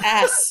pretty sure it's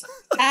ass.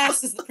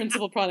 Ass is the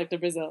principal product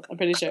of Brazil. I'm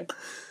pretty sure.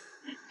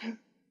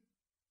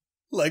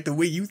 Like the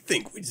way you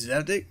think,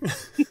 Zaftig.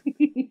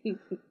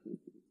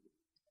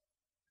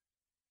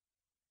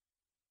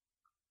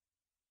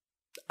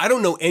 I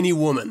don't know any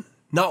woman,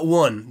 not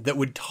one, that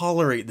would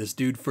tolerate this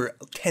dude for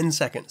 10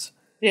 seconds.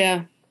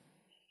 Yeah.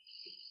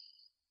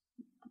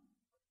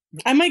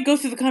 I might go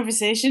through the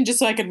conversation just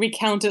so I could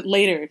recount it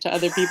later to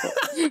other people.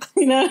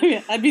 You know,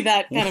 I'd be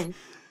that kind of.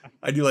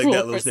 I do like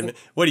that little statement.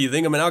 What do you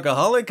think? I'm an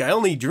alcoholic? I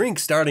only drink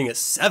starting at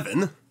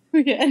 7.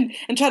 Yeah,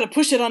 and try to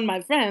push it on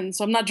my friends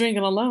so I'm not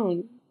drinking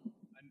alone.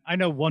 I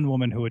know one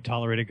woman who would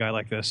tolerate a guy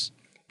like this.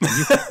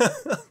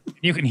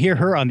 You can hear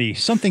her on the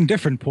Something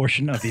Different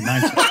portion of the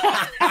 9th.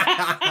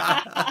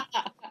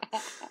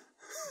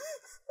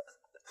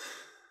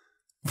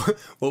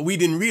 What we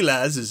didn't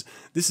realize is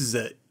this is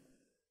a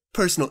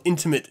personal,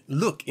 intimate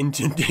look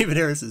into David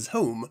Harris's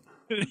home.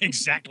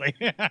 Exactly.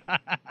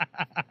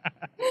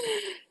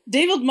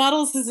 David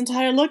models his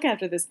entire look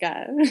after this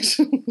guy.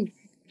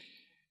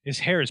 His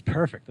hair is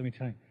perfect, let me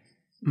tell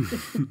you.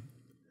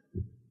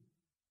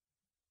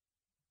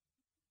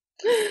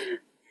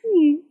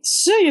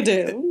 Sure you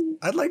do.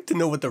 I'd like to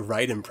know what the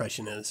right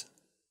impression is.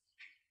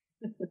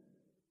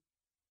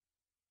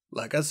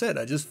 Like I said,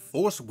 I just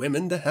force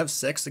women to have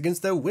sex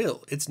against their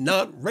will. It's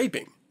not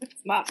raping.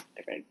 It's not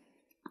raping.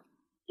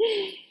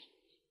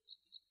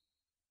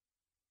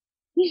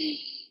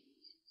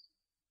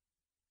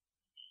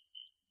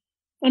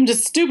 I'm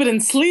just stupid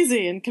and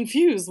sleazy and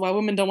confused why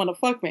women don't want to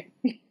fuck me.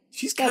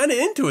 She's kind of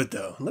into it,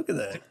 though. Look at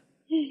that.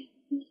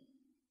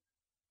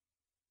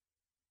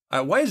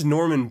 Why is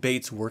Norman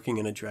Bates working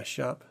in a dress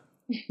shop?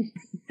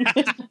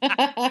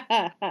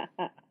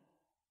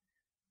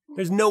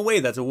 There's no way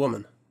that's a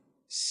woman.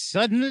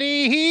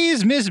 Suddenly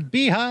he's Miss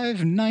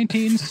Beehive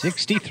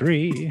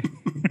 1963.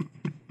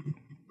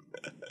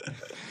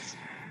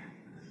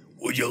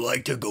 Would you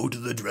like to go to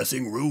the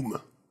dressing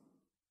room?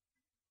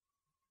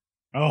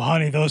 Oh,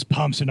 honey, those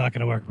pumps are not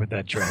going to work with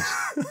that dress.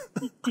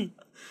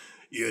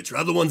 Yeah,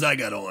 try the ones I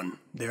got on.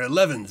 They're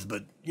 11s,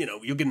 but, you know,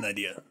 you'll get an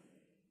idea.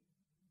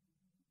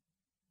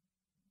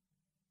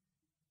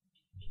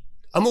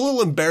 I'm a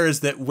little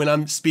embarrassed that when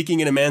I'm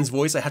speaking in a man's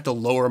voice, I have to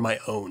lower my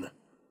own.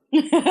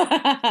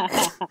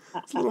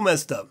 It's a little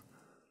messed up.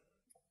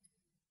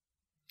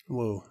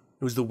 Whoa.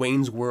 It was the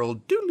Wayne's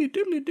World. Doodly,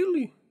 doodly,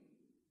 doodly.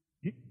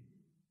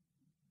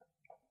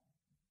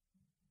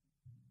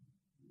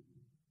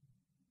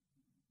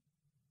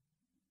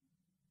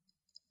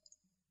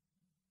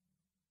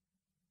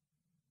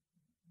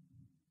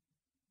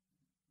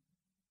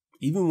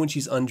 Even when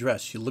she's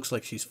undressed, she looks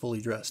like she's fully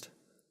dressed.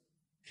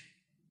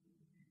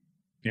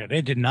 Yeah,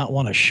 they did not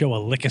want to show a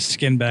lick of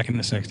skin back in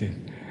the 60s.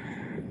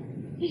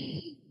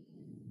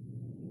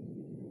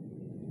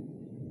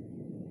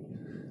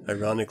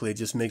 Ironically, it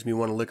just makes me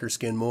want to lick her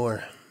skin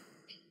more.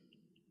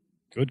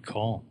 Good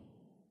call.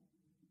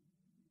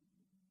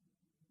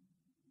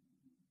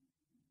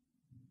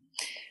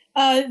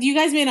 You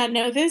guys may not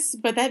know this,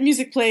 but that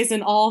music plays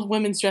in all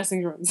women's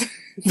dressing rooms.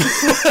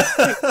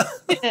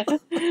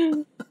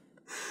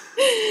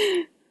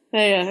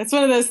 Yeah, it's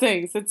one of those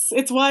things.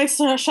 It's why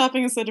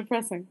shopping is so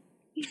depressing.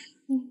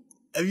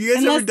 Have you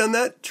guys ever done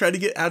that? Try to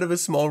get out of a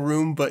small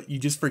room, but you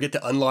just forget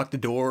to unlock the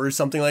door or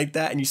something like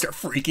that, and you start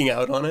freaking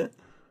out on it?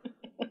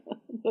 A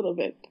little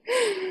bit.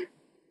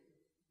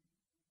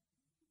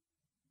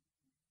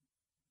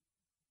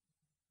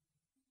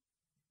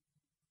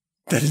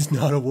 That is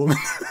not a woman.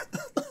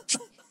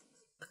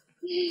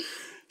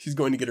 She's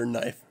going to get her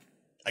knife.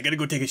 I gotta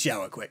go take a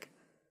shower quick.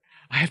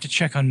 I have to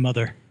check on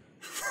Mother.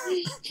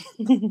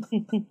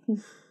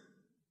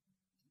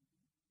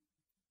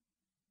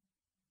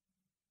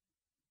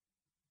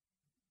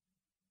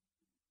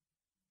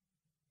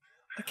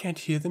 I can't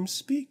hear them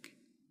speak.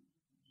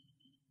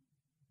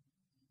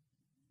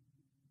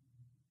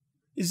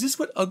 Is this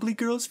what ugly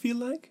girls feel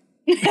like?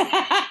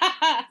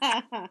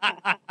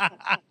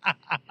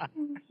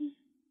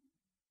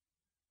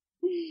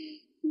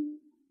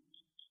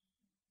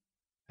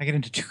 I get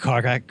into 2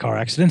 car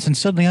accidents and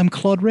suddenly I'm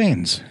Claude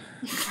Rains.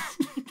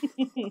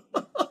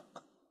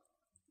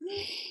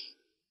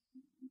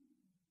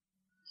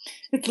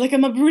 It's like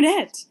I'm a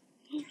brunette.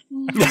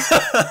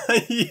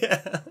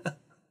 Yeah.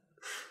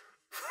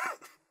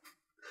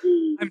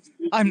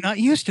 I'm not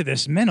used to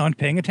this. Men aren't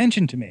paying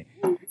attention to me.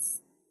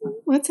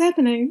 What's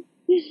happening?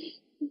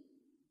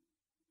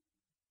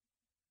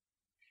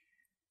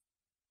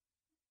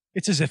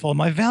 It's as if all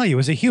my value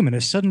as a human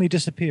has suddenly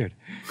disappeared.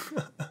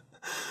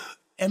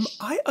 Am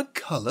I a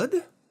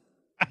colored?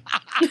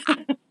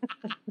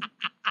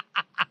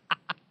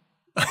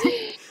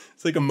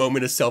 It's like a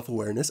moment of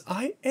self-awareness.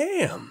 I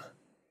am.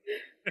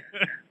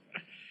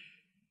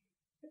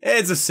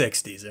 It's the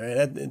 60s, all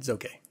right? It's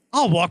okay.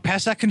 I'll walk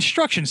past that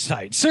construction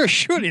site. Sir,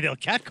 surely they'll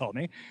catcall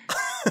me.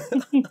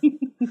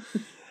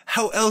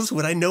 How else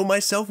would I know my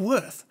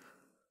self-worth?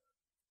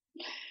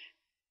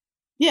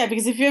 Yeah,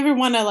 because if you ever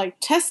want to like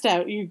test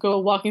out, you go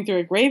walking through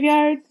a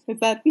graveyard. Is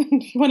that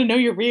if you want to know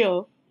you're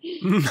real?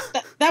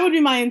 that would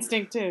be my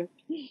instinct too.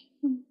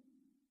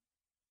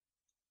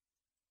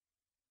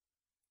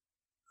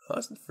 Oh,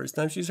 that's the first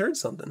time she's heard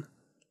something.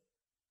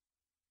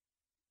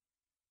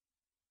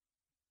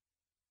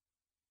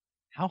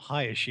 How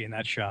high is she in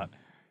that shot?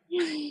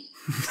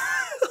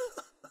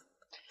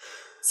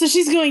 So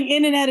she's going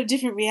in and out of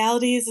different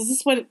realities. Is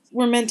this what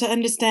we're meant to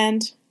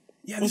understand?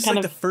 Yeah, this is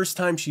like the first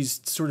time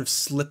she's sort of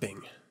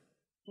slipping.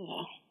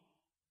 Yeah.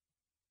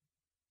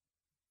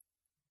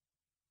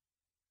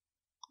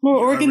 More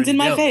organs in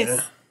my face.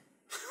 There.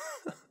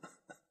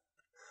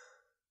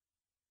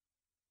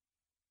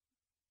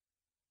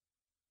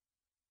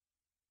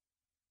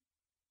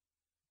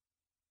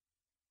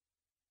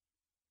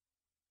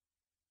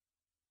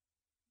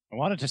 I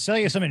wanted to sell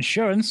you some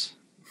insurance.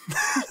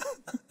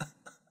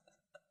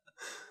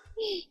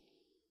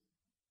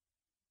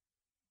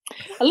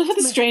 I love how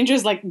the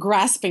stranger's like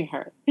grasping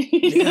her.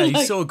 Yeah,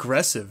 he's so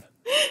aggressive.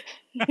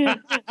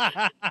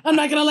 I'm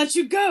not gonna let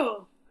you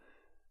go.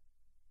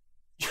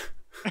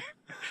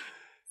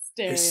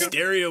 Hysteria.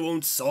 Hysteria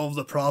won't solve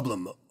the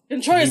problem.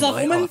 Control yourself,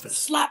 woman. Office.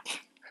 Slap.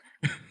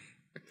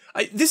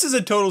 This is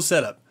a total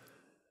setup.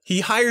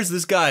 He hires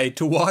this guy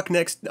to walk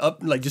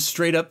just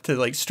straight up to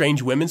like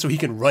strange women so he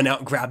can run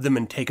out, grab them,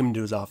 and take them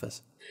into his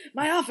office.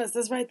 My office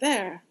is right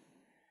there.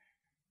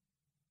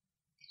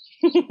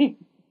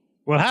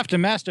 We'll have to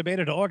masturbate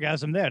her to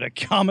orgasm there to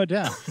calm her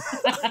down.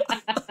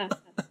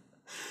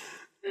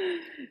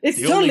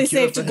 It's totally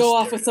safe to go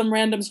off with some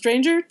random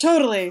stranger.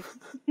 Totally.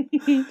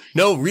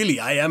 No, really,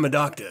 I am a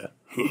doctor.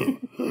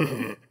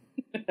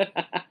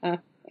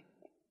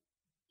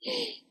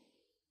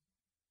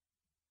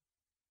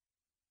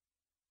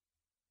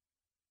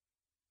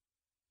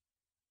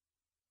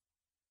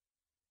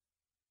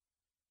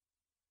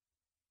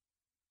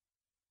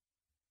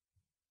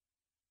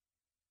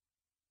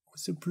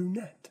 Was a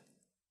brunette.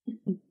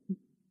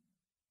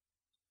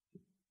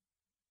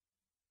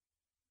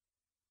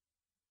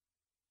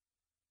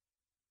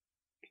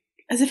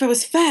 As if I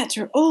was fat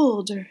or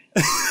old or...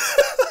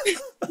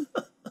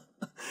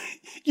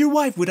 Your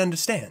wife would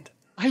understand.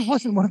 I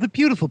wasn't one of the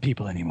beautiful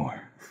people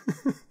anymore.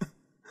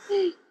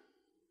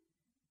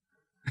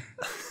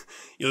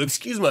 You'll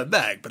excuse my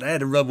back, but I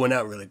had to rub one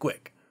out really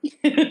quick.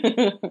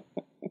 I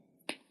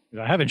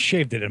haven't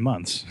shaved it in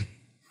months.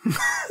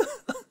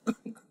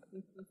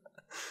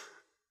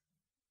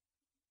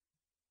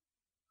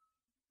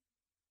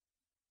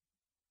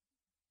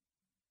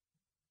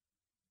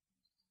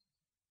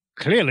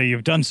 Clearly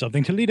you've done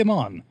something to lead him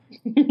on.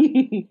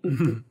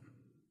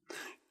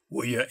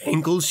 Were your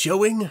ankles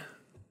showing?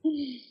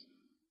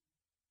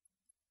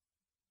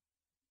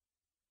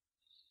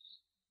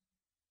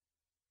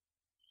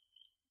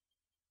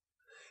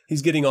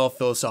 He's getting all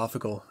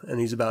philosophical,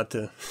 and he's about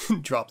to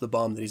drop the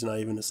bomb that he's not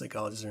even a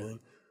psychologist or anything.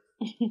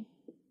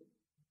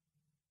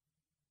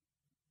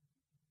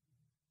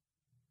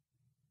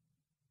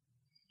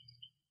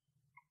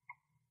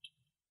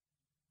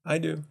 I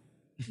do.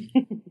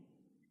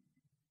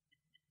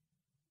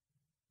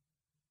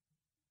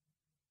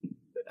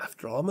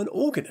 After all, I'm an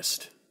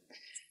organist.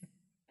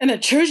 And a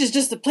church is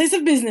just a place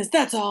of business,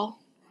 that's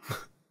all.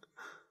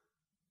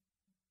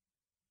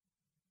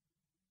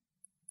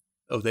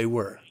 Oh, they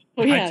were.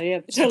 Oh, yeah,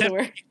 they totally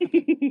were.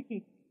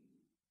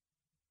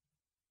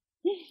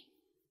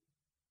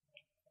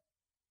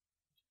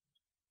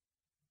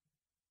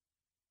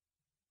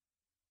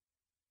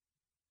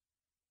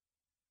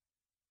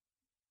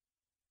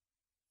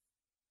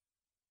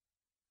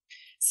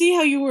 See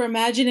how you were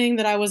imagining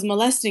that I was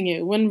molesting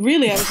you, when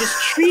really I was just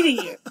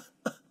treating you.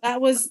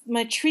 That was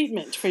my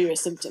treatment for your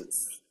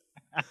symptoms.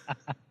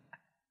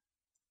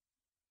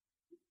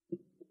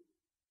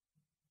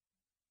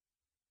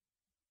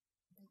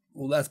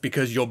 Well, that's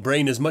because your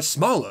brain is much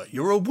smaller.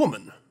 You're a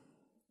woman.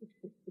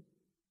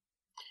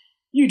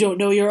 You don't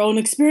know your own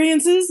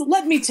experiences?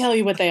 Let me tell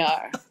you what they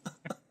are.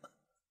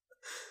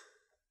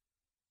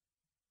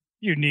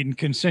 You needn't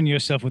concern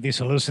yourself with these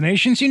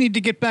hallucinations. You need to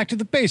get back to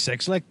the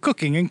basics, like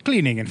cooking and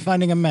cleaning and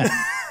finding a man.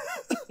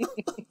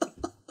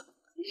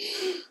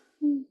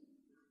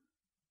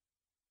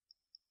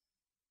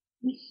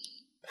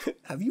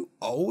 Have you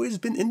always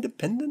been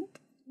independent?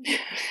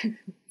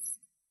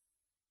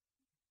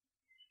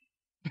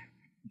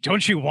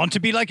 Don't you want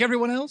to be like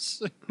everyone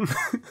else?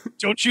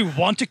 Don't you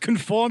want to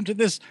conform to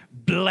this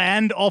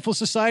bland, awful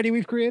society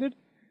we've created?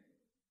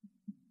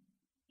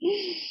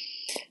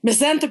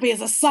 Misanthropy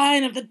is a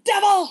sign of the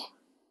devil!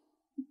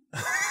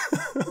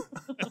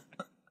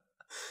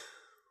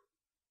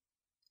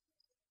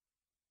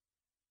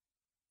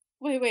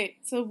 Wait,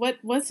 so what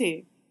was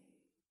he?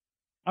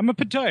 I'm a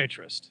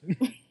podiatrist.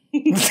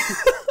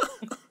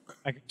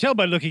 I can tell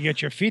by looking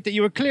at your feet that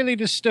you are clearly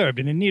disturbed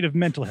and in need of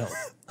mental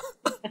health.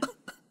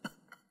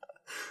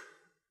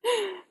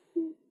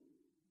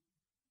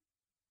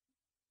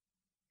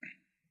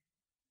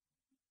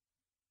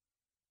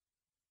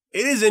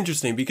 It is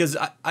interesting because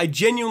I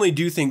genuinely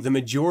do think the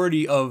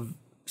majority of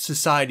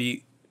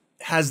society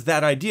has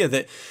that idea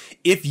that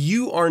if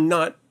you are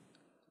not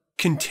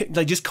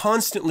like just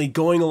constantly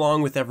going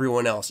along with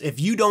everyone else, if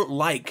you don't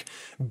like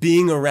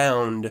being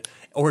around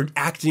or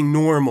acting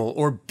normal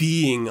or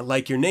being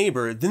like your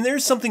neighbor, then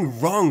there's something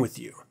wrong with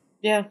you.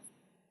 Yeah.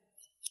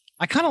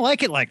 I kind of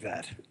like it like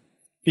that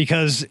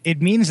because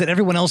it means that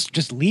everyone else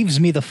just leaves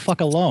me the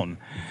fuck alone.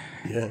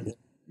 Yeah.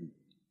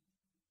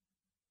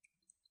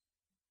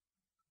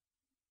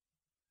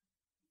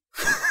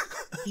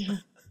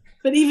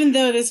 But even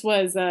though this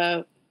was,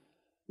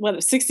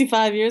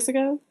 65 years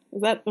ago?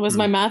 Was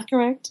my math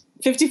correct?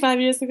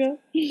 55 years ago?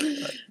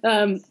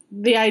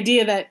 The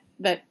idea that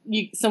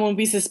someone would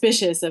be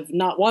suspicious of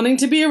not wanting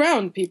to be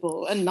around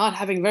people and not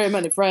having very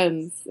many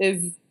friends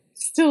is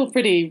still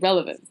pretty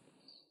relevant.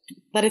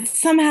 That it's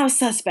somehow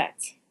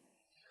suspect.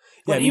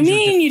 Yeah, what do you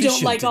mean you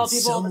don't like all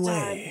people all the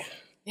time?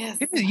 Yes.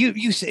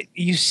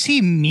 You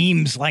see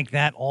memes like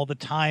that all the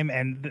time,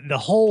 and the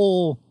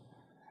whole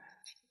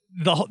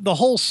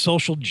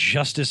social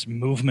justice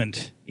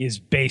movement is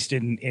based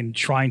in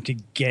trying to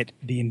get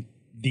the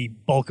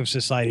bulk of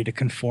society to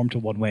conform to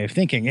one way of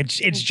thinking. It's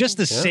just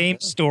the same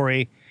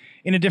story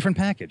in a different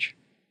package.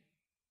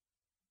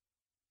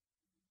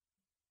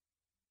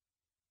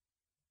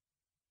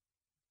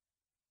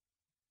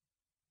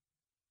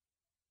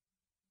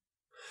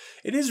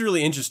 It is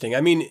really interesting.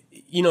 I mean,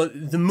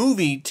 the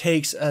movie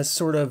takes a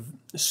sort of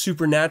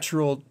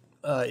supernatural,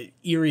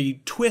 eerie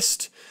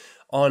twist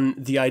on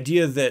the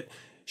idea that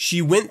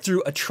she went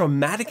through a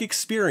traumatic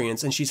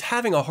experience and she's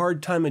having a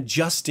hard time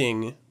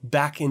adjusting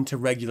back into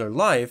regular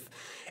life.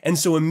 And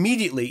so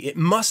immediately it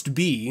must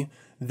be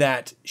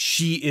that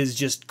she is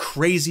just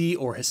crazy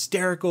or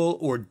hysterical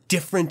or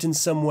different in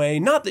some way.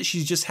 Not that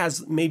she just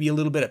has maybe a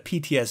little bit of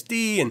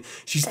PTSD and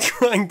she's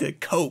trying to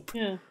cope.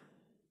 Yeah.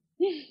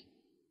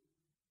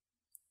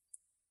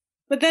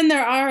 But then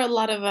there are a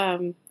lot of,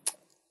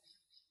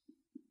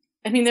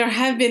 there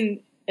have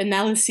been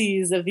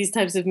analyses of these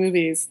types of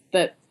movies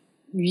that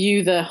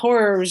view the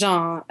horror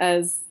genre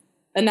as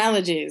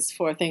analogies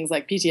for things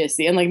like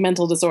PTSD and like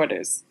mental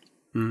disorders.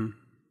 Mm.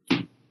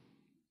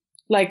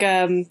 Like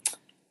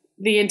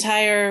the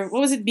entire,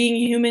 what was it, Being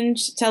Human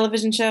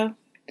television show?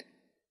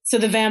 So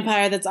the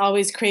vampire that's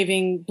always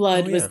craving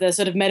blood was the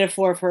sort of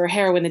metaphor for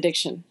heroin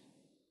addiction.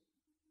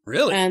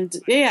 Really? And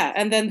yeah,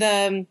 and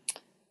then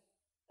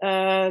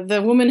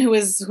the woman who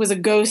was a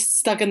ghost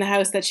stuck in the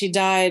house that she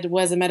died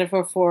was a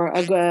metaphor for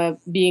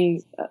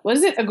being, what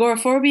is it,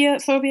 agoraphobia?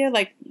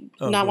 Like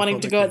not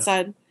wanting to go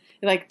outside,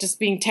 like just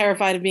being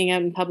terrified of being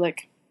out in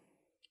public.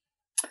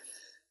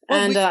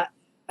 Well, and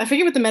I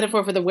forget what the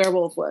metaphor for the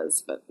werewolf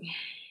was, but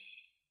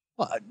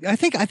Well, I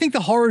think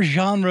the horror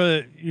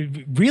genre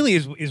really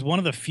is one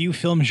of the few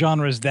film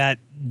genres that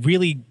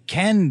really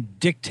can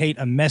dictate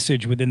a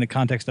message within the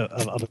context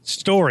of a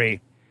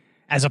story,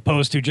 as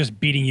opposed to just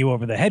beating you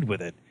over the head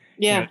with it.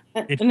 yeah,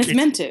 and it's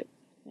meant to.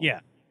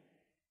 Yeah.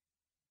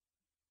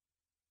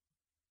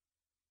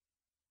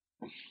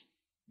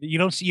 You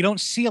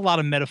don't see a lot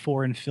of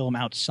metaphor in film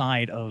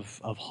outside of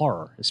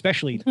horror,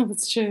 especially. No,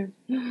 that's true.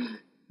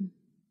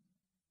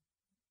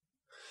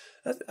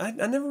 I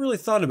never really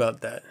thought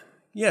about that.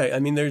 Yeah, I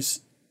mean,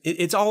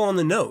 it's all on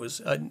the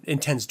nose.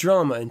 Intense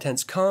drama,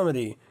 intense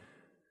comedy,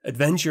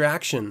 adventure,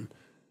 action,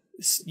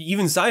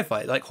 even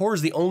sci-fi. Like, horror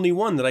is the only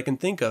one that I can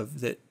think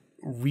of that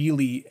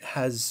really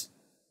has,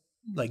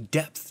 like,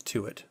 depth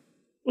to it.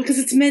 Well, because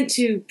it's meant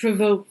to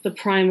provoke the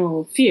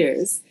primal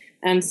fears,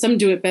 and some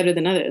do it better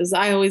than others.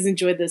 I always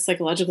enjoyed the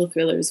psychological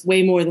thrillers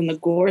way more than the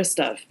gore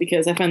stuff,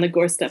 because I find the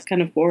gore stuff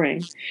kind of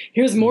boring.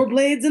 Here's more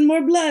blades and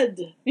more blood.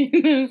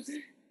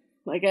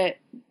 Like,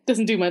 it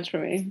doesn't do much for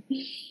me.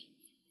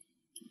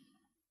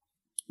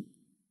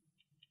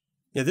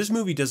 Yeah, this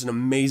movie does an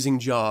amazing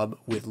job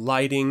with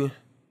lighting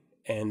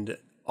and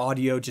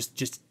audio,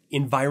 just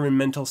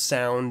environmental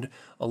sound,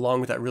 along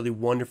with that really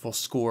wonderful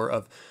score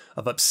of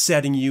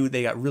upsetting you.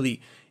 They got really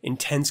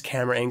intense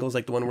camera angles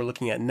like the one we're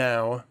looking at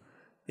now.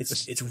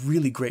 It's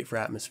really great for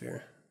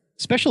atmosphere.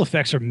 Special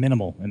effects are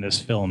minimal in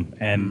this film,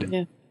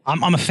 and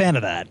I'm a fan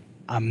of that.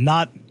 I'm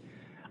not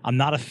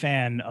a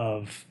fan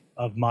of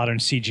modern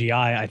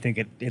CGI. I think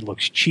it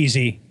looks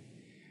cheesy.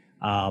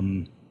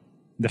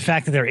 The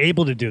fact that they're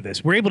able to do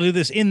this, we're able to do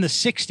this in the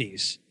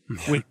 60s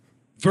with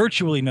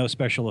virtually no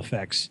special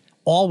effects,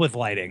 all with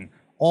lighting,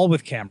 all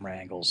with camera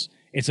angles.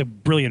 It's a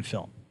brilliant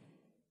film.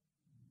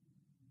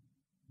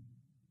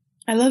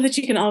 I love that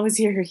you can always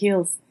hear her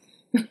heels.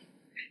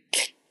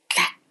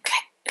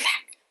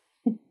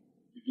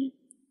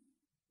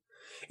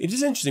 It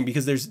is interesting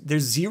because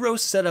there's zero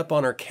setup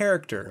on our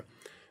character,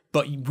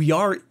 but we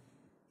are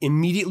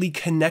immediately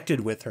connected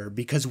with her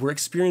because we're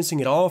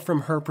experiencing it all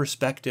from her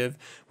perspective.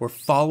 We're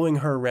following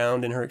her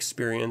around in her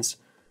experience.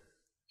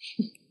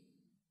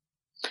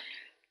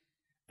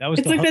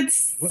 It's like that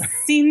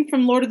scene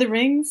from Lord of the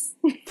Rings.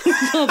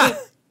 All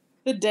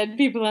the dead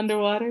people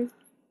underwater.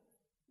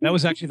 That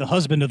was actually the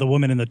husband of the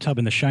woman in the tub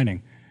in The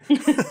Shining.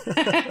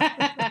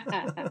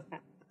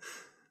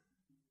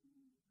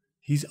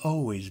 He's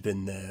always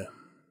been there.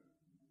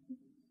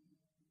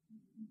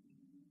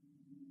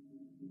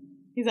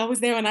 He's always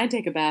there when I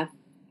take a bath.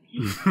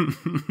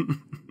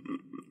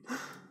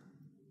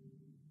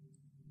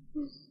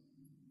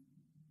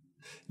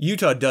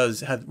 Utah does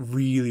have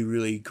really,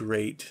 really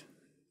great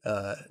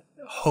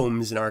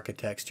homes and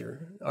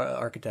architecture.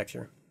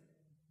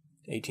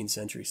 18th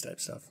century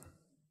type stuff.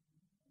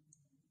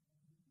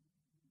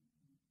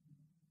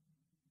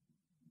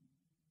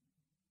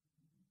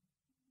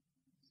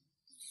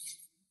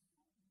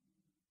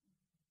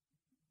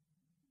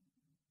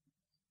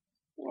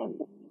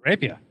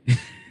 Rape ya.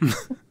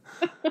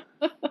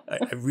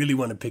 I really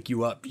want to pick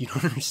you up. You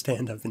don't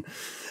understand. I've been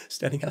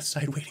standing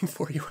outside waiting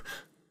for you.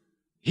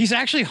 He's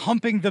actually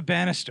humping the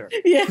banister.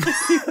 Yeah.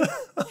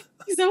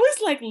 He's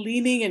always like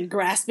leaning and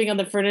grasping on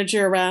the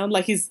furniture around,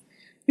 like he's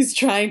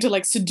trying to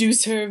like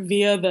seduce her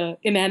via the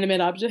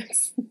inanimate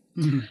objects.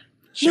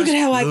 Look at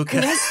how I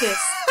caress this.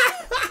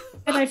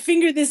 And I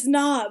finger this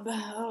knob.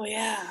 Oh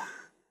yeah.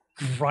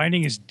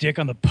 Grinding his dick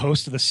on the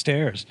post of the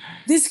stairs.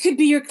 This could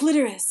be your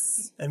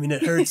clitoris. I mean,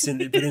 it hurts,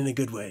 but in a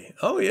good way.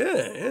 Oh,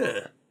 yeah,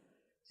 yeah.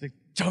 It's like,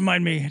 don't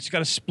mind me. It's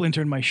got a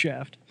splinter in my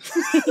shaft.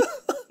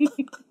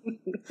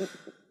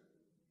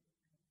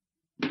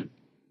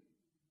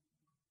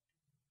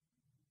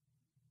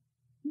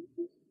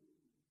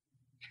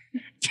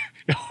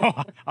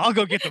 Oh, I'll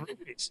go get the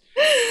rupees.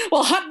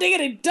 Well, hot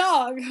diggity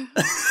dog.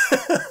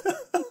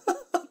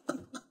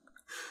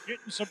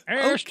 Getting some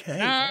ass.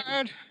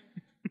 Okay.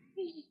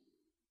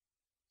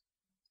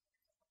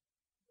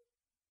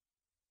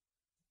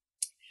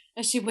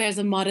 As she wears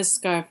a modest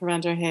scarf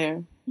around her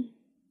hair.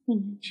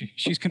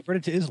 She's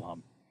converted to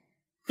Islam.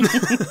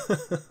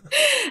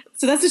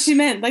 So that's what she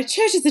meant. Like,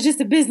 churches are just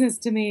a business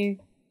to me.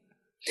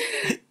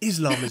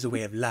 Islam is a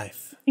way of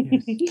life.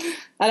 Yes.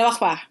 Allah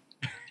Akbar.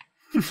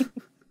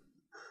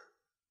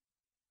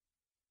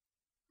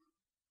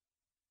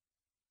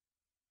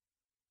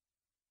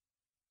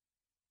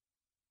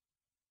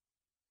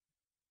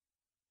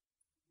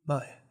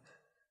 My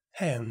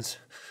hands.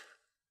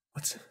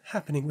 What's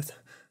happening with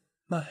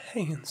my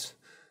hands?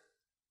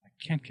 I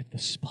can't get the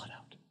spot out.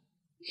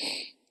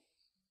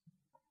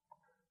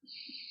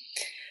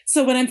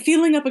 So when I'm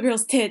feeling up a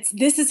girl's tits,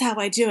 this is how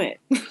I do it.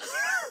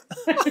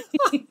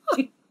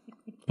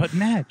 But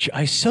Madge,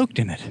 I soaked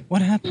in it.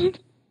 What happened?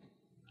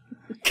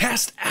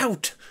 Cast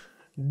out,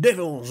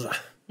 devils.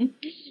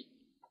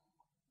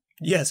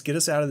 Yes, get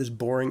us out of this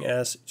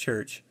boring-ass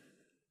church.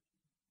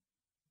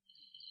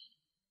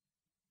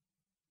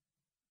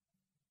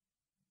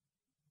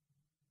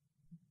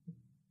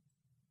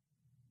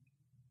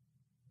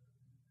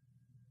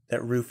 That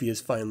roofie is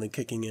finally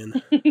kicking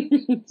in.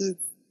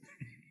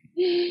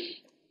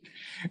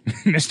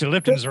 Mr.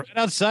 Lipton's right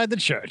outside the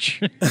church.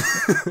 Look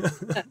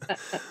at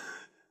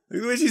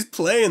the way she's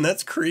playing.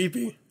 That's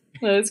creepy.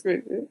 That's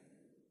creepy.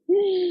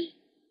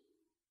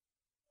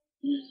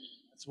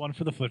 That's one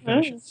for the foot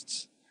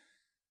fetishists.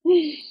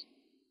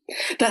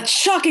 That's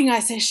shocking, I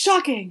say.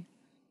 Shocking.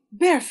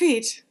 Bare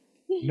feet.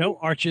 No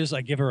arches.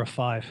 I give her a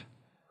 5.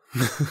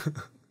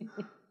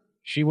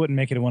 She wouldn't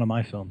make it in one of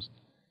my films.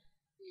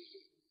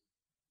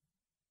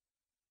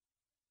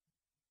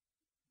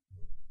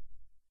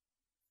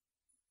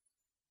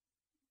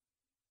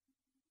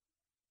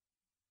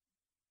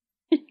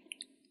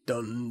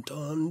 Dun,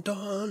 dun,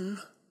 dun.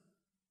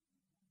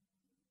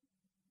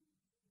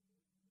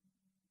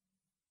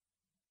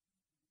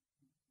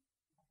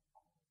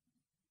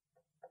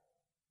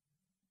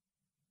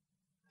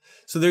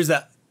 So there's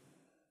that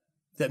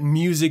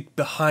music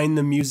behind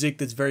the music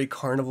that's very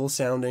carnival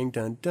sounding.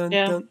 Dun, dun,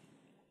 Yeah. dun.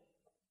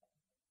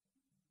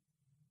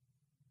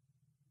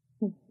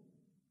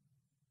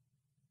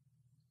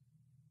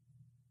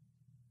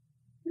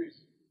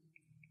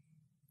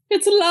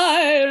 It's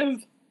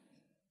alive.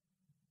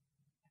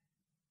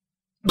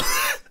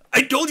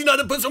 I told you not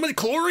to put so much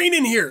chlorine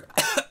in here.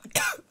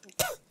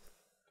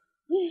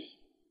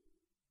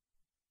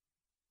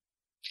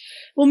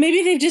 Well,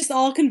 maybe they've just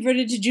all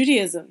converted to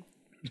Judaism.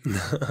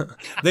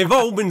 They've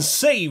all been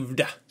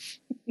saved.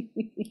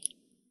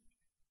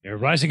 They're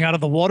rising out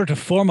of the water to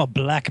form a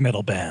black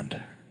metal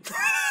band.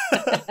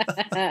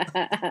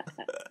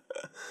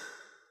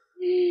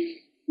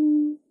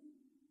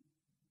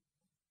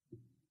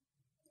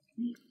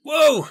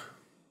 Whoa.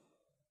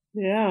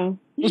 Yeah.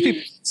 Those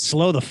people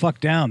slow the fuck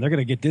down. They're going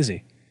to get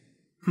dizzy.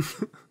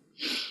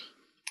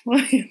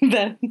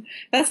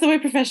 That's the way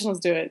professionals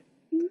do it.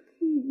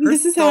 Her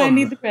This is how I thumb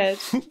need the bread.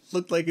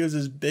 Looked like it was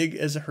as big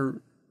as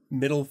her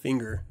middle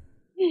finger.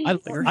 Like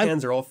her I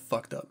hands are all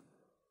fucked up.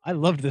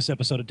 loved this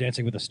episode of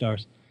Dancing with the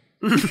Stars.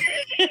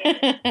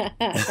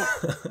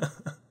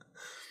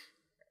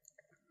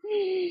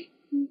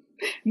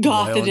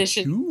 Goth Why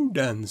edition. aren't you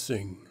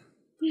dancing?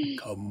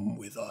 Come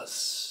with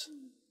us.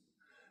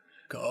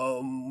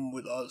 Come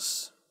with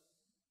us.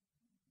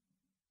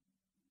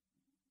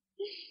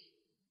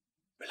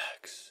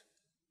 Relax.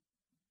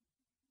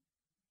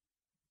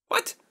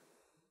 What?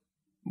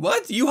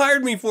 What? You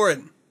hired me for it.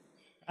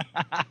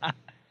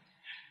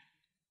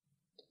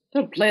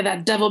 Don't play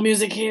that devil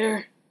music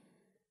here.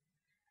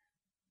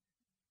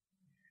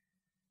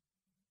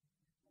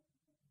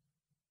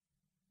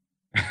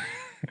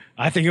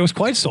 I think it was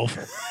quite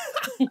soulful.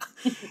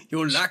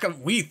 Your lack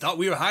of... We thought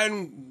we were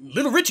hiring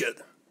Little Richard.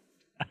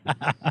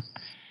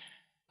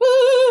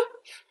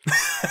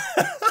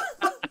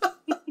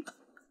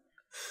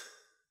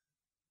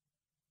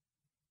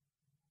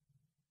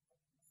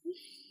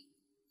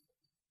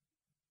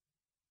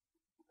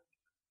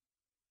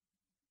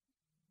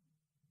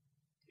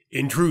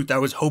 In truth, I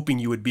was hoping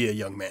you would be a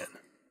young man.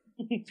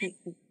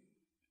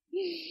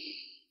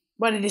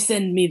 Why did they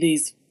send me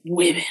these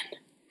women?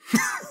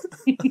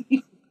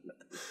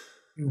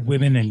 You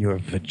women and your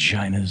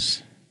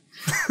vaginas.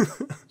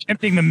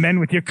 Tempting the men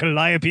with your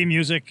calliope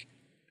music.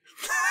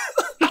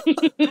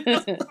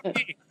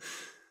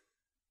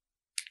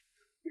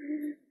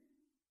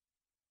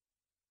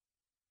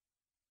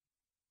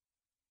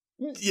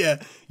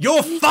 Yeah,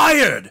 you're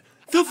fired!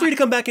 Feel free to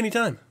come back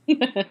anytime.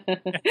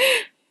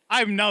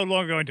 I'm no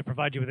longer going to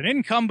provide you with an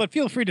income, but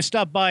feel free to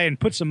stop by and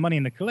put some money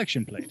in the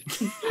collection plate.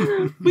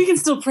 We can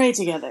still pray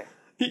together.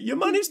 Your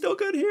money's still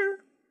good here?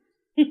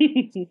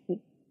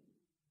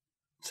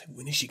 It's like,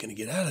 when is she going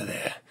to get out of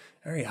there?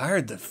 I already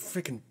hired the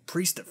freaking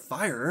priest to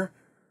fire her.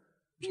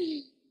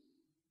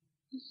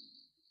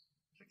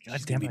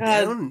 God damn it.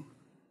 Down.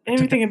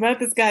 Everything about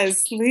this guy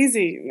is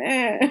sleazy,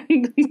 man.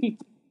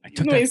 I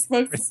took The way he that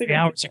smokes the 3 cigarette.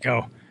 hours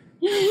ago.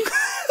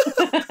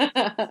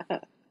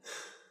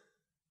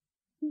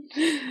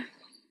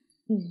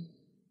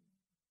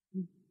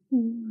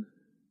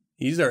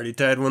 He's already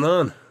tied one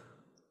on.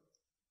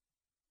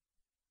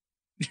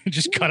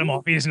 Just cut him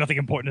off. He has nothing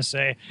important to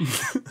say.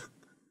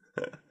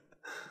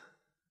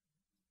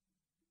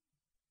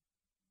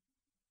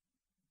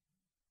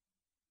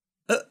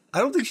 I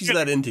don't think she's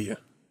that into you.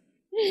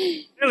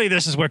 Really,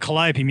 this is where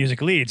calliope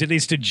music leads. It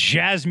leads to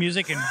jazz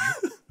music and...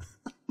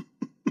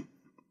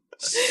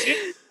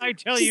 I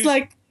tell She's you...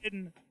 like,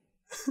 didn't.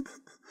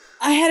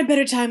 I had a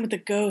better time with the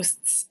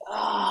ghosts.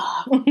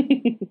 Ah. I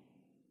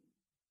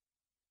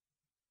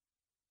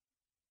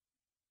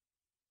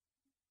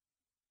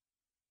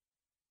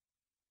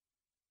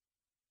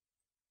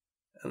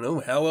don't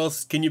know, how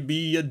else can you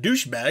be a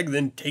douchebag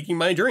than taking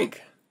my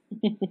drink?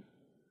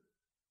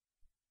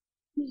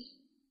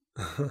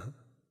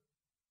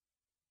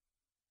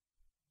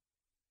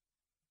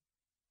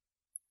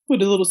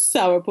 With a little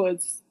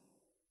sourpuss.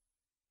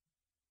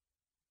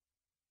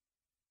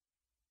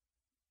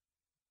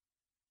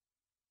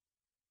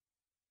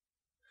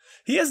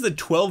 He has the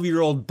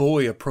 12-year-old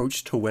boy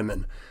approach to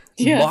women.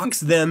 Yeah. Mocks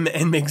them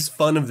and makes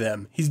fun of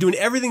them. He's doing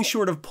everything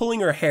short of pulling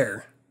her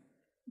hair.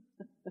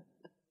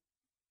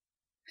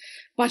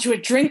 Bought you a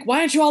drink? Why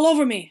aren't you all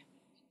over me?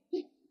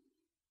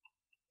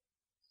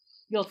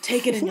 You'll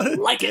take it and What a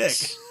you'll like dick.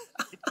 it.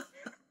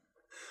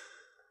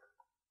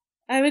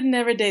 I would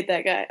never date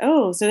that guy.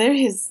 Oh, so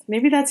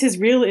maybe that's his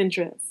real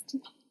interest.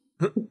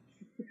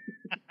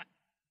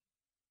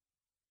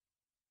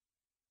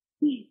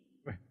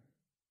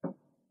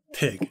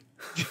 Pig.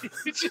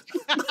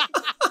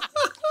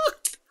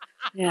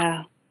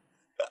 Yeah.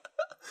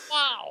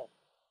 Wow.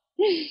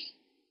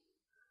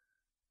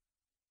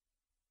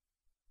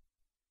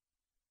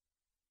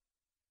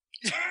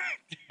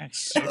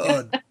 That's so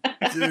Oh,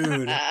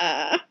 dude.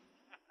 Did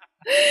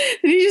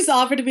he just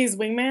offer to be his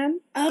wingman?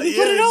 I'll Yeah,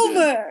 put it yeah.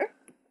 over.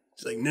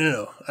 It's like,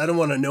 no, I don't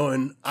want to know,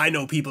 and I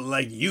know people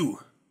like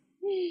you.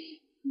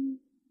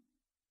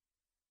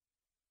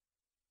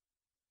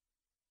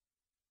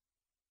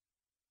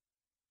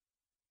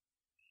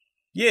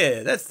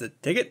 Yeah, that's the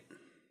ticket.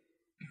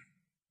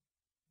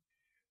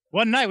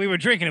 One night we were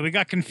drinking and we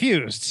got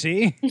confused,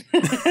 see?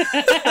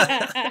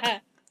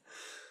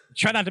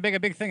 Try not to make a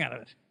big thing out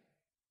of it.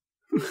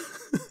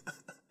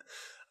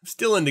 I'm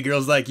still into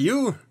girls like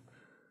you.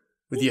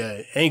 With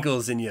your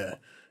ankles and your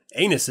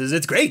anuses,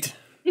 it's great.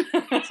 Is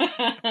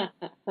that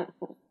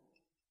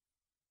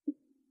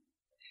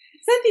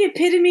the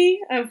epitome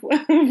of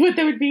what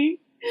that would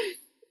be?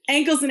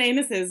 Ankles and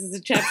anuses is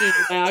a chapter in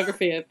your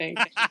biography, I think.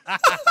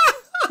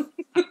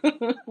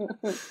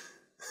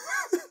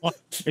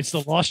 It's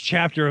the lost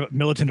chapter of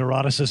militant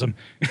eroticism.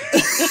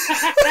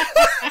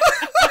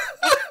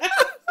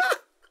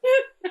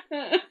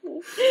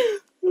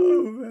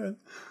 Oh, man.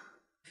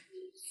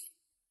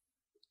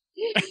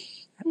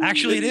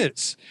 Actually, it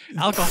is.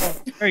 Alcohol,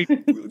 very,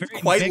 very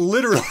Quite big.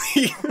 literally.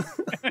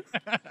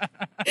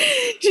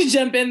 To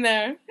jump in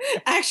there.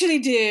 Actually,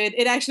 dude,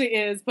 it actually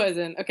is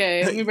poison.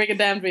 Okay, let me break it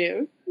down for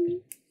you.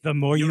 The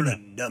more you You're know.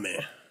 a dummy.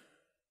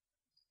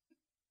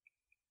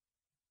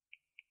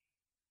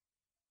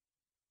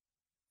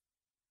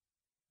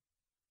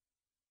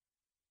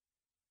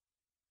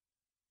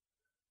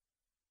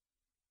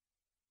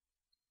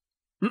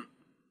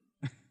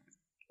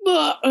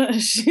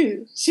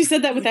 She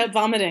said that without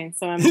vomiting,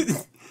 so I'm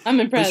I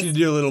impressed. should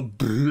do a little.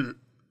 Brrr.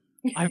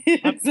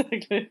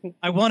 Exactly.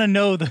 I want to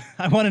know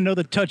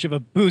the touch of a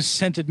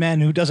booze-scented man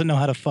who doesn't know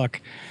how to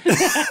fuck.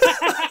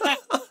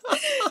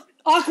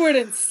 Awkward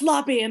and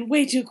sloppy and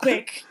way too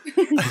quick.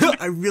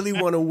 I really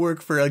want to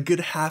work for a good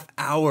half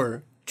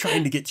hour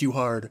trying to get you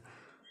hard.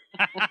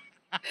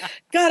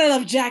 God, I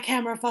love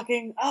jackhammer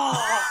fucking.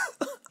 Oh.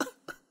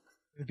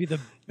 It'd be the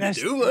best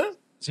You do, huh?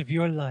 of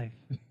your life.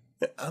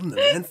 I'm the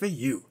man for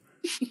you.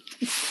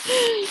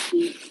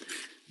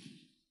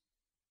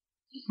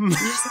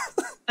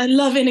 I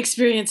love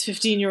inexperienced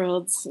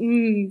 15-year-olds.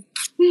 Mm.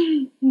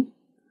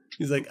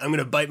 He's like, I'm going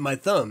to bite my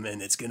thumb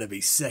and it's going to be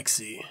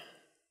sexy.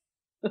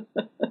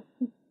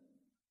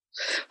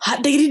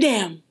 Hot diggity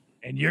damn.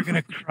 And you're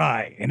gonna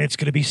cry, and it's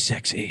gonna be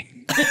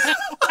sexy.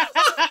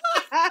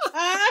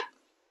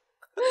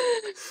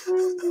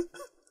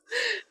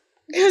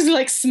 It was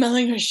like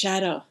smelling her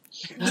shadow.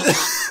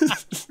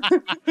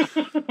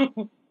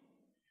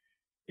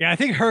 Yeah, I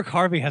think Herc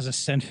Harvey has a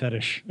scent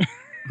fetish.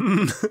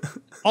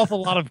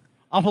 awful lot of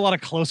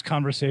close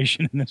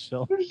conversation in this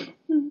film.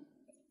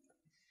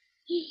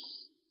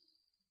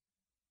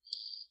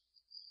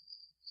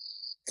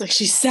 It's like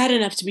she's sad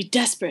enough to be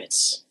desperate.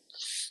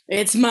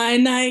 It's my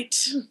night.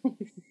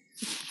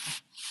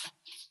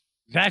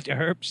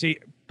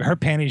 Her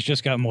panties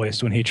just got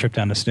moist when he tripped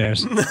down the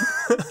stairs.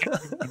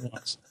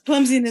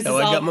 Clumsiness So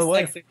is I all got my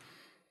wife. sexy.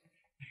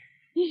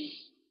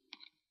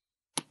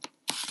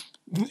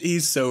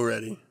 He's so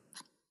ready.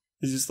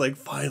 He's just like,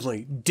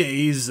 finally,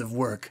 days of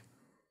work.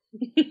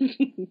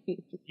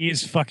 He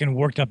is fucking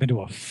worked up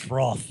into a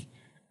froth.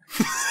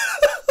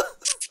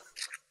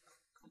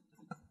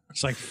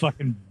 It's like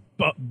fucking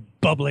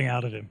bubbling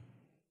out of him.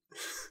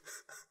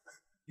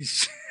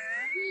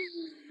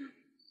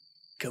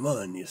 Come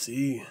on, you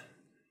see.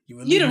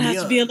 You don't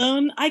have to be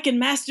alone. I can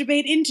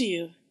masturbate into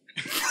you.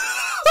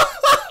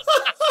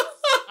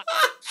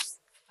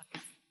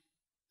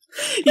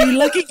 You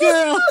lucky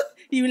girl.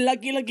 You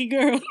lucky, lucky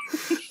girl.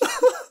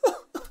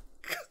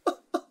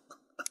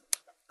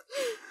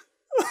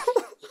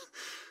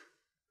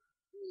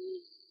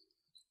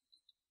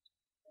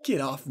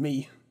 Get off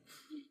me.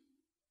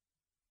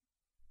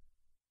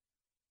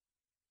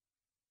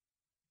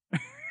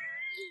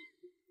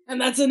 And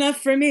that's enough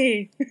for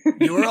me.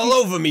 You were all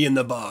over me in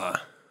the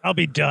bar. I'll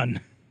be done.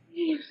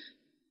 You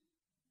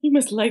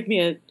must like me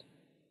a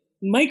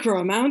micro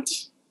amount.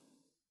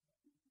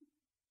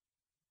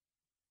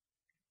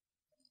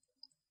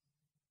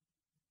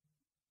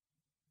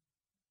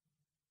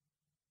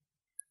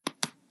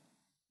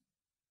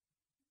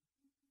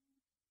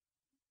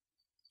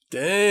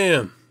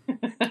 Damn.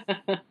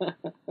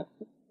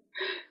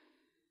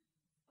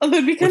 Although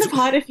it'd be kind of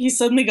hot if he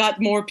suddenly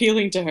got more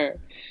appealing to her.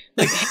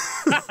 Like,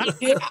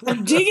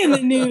 I'm digging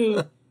the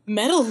new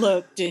metal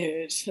look,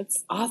 dude.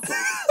 That's awesome.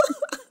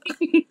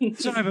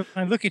 Sorry, but when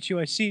I look at you,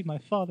 I see my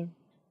father.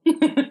 He's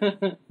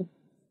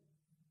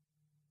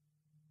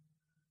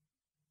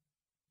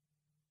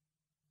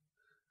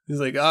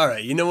like, all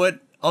right, you know what?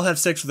 I'll have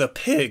sex with a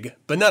pig,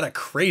 but not a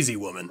crazy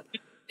woman.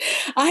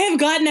 I have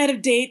gotten out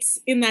of dates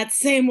in that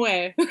same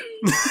way. I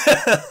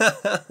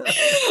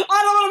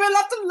don't want to be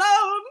left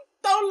alone.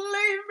 Don't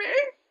leave me.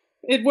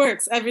 It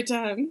works every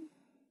time.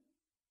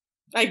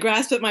 I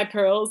grasp at my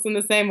pearls in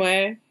the same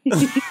way.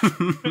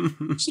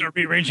 Start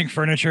rearranging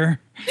furniture.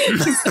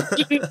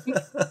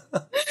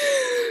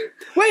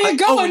 Where you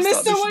going,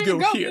 mister? Where you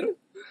going? Here.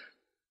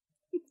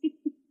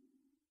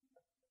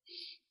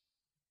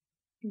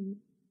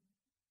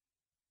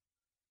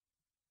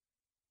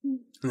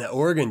 And that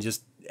organ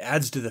just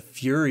adds to the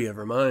fury of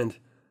her mind.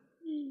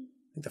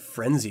 Like the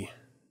frenzy.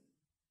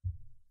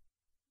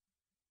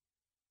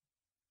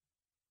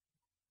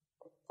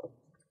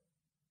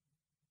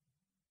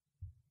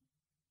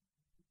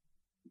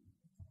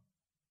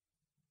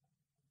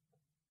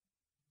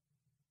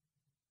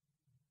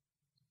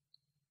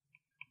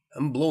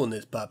 I'm blowing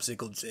this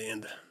popsicle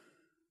sand.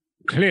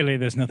 Clearly,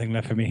 there's nothing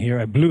left for me here.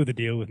 I blew the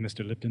deal with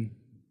Mr. Lipton.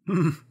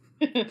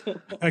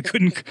 I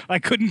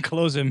couldn't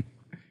close him.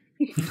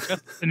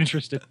 Just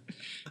uninterested.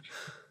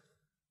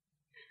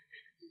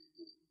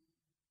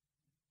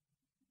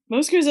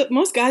 Most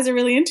guys are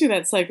really into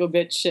that psycho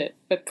bitch shit,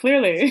 but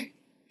clearly.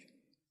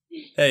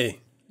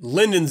 Hey,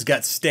 Lyndon's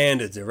got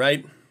standards, all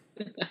right?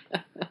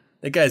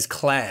 That guy's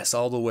class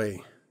all the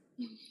way.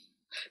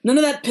 None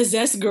of that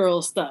possessed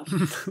girl stuff.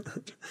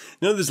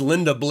 None of this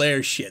Linda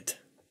Blair shit.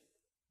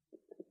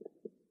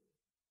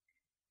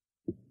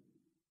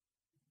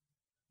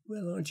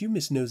 Well, aren't you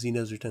Miss Nosy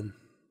Noserton?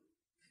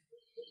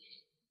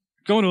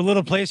 Going to a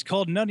little place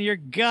called None of Your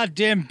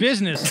Goddamn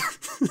Business.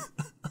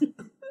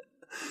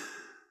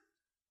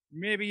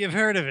 Maybe you've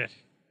heard of it.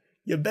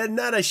 You better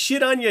not have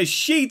shit on your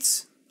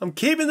sheets. I'm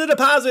keeping the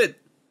deposit.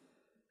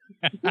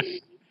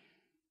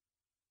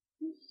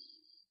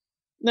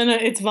 No,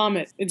 it's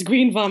vomit. It's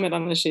green vomit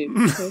on the sheet.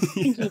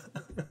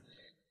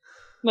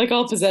 Like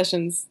all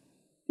possessions.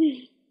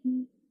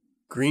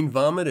 Green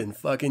vomit and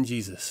fucking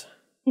Jesus.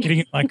 Getting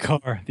in my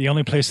car, the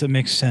only place that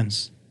makes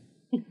sense.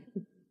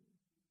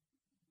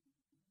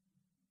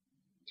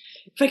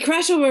 If I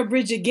crash over a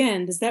bridge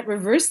again, does that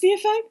reverse the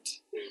effect?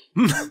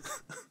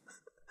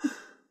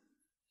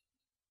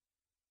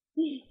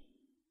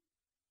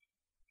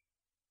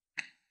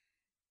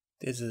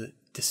 There's a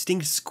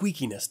distinct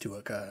squeakiness to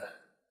a car.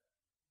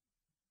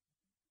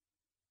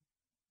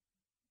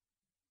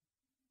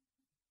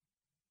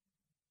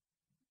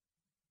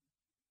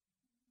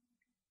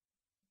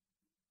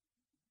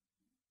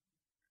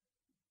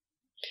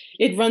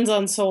 It runs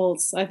on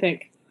souls, I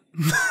think.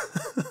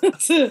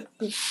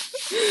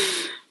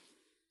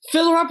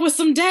 Fill her up with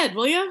some dead,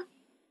 will ya?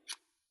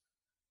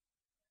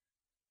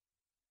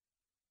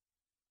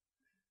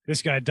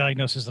 This guy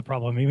diagnoses the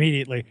problem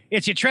immediately.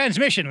 It's your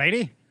transmission,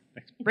 lady.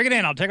 Bring it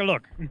in. I'll take a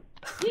look.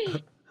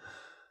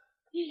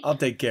 I'll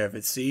take care of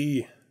it,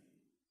 see?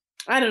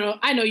 I don't know.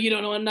 I know you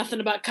don't know nothing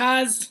about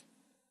cars.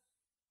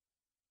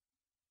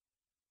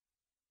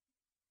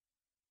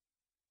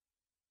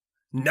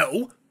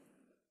 No.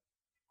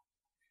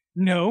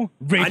 No,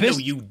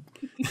 rapist.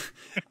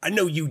 I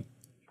know you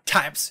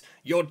types.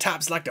 Your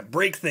types like to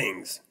break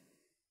things.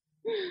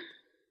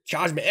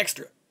 Charge me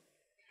extra.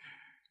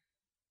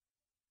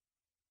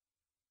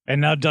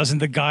 And now doesn't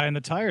the guy on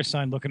the tire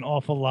sign look an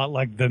awful lot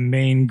like the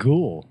main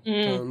ghoul?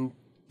 Dun,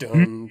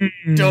 dun,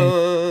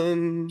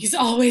 dun. He's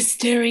always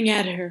staring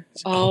at her.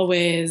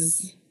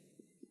 Always.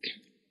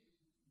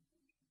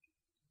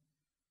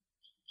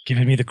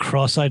 Giving me the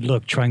cross-eyed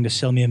look, trying to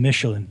sell me a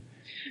Michelin.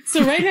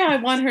 So right now I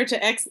want her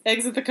to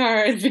exit the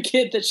car and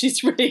forget that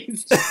she's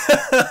raised.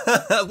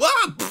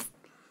 What?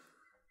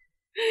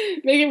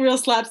 Make it real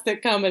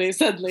slapstick comedy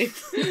suddenly.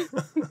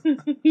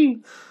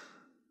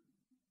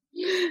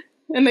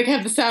 And they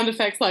have the sound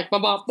effects like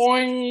ba-ba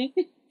boing.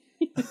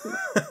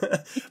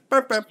 It's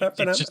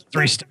just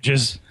 3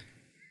 Stooges.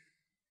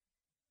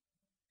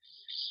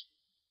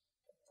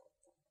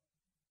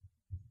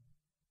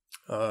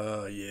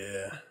 Oh,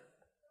 yeah.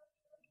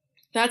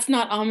 That's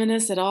not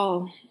ominous at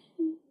all.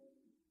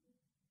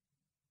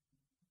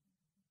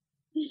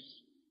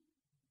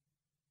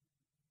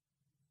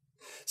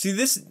 See,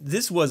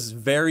 this was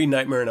very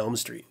Nightmare on Elm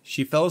Street.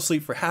 She fell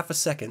asleep for half a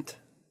second,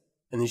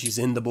 and then she's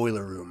in the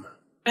boiler room.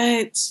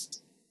 Right.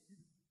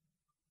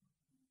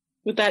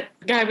 With that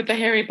guy with the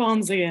hairy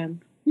palms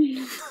again.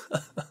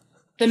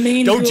 The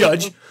main Don't ghoul.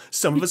 judge.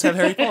 Some of us have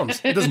hairy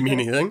palms. It doesn't mean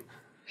anything.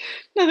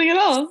 Nothing at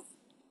all.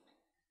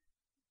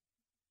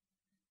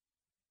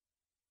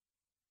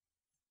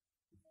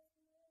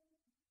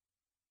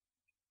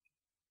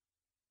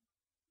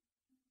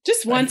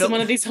 Just once in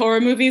one of these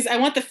horror movies, I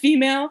want the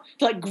female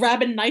to like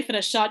grab a knife and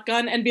a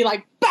shotgun and be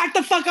like, back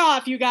the fuck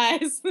off, you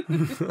guys.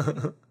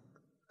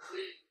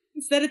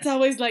 Instead, it's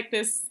always like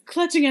this,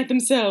 clutching at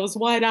themselves,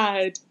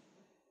 wide-eyed.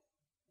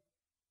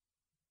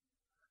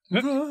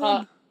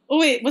 Oh,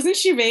 wait, wasn't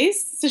she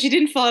raised? So she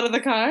didn't fall out of the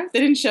car?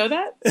 They didn't show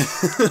that?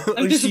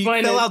 I'm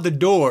disappointed. She fell out the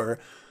door.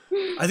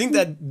 I think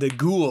that the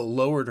ghoul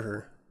lowered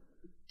her.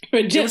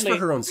 Just for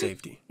her own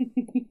safety.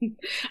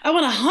 I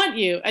want to hunt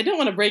you. I don't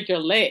want to break your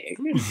leg.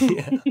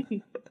 Yeah.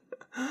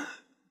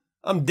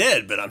 I'm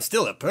dead, but I'm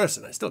still a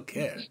person. I still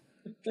care.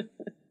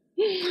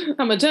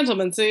 I'm a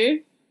gentleman,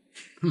 see?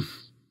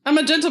 I'm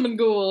a gentleman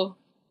ghoul.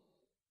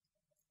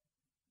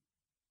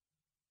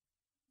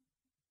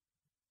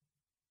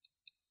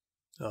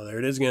 Oh, there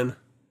it is again.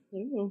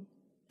 Ooh.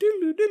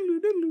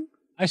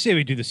 I say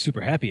we do the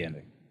super happy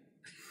ending.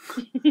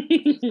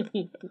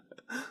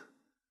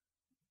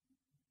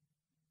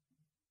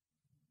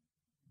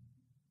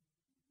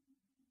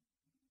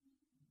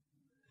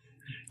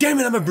 Damn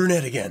it, I'm a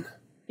brunette again.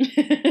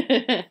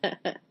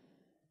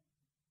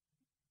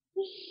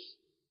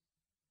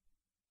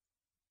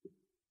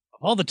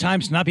 All the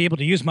times to not be able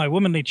to use my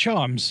womanly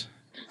charms.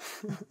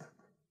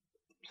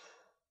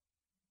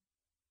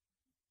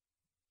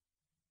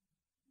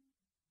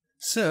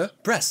 Sir,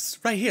 breasts,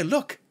 right here,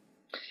 look.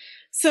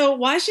 So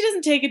why she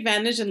doesn't take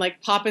advantage and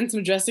like pop in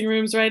some dressing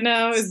rooms right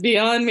now is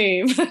beyond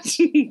me.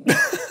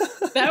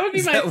 That would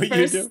be my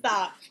first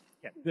stop.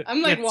 Yeah.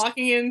 I'm like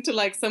walking into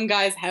like some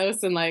guy's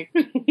house and like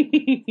some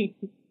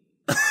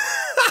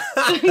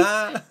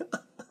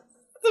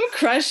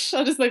crush.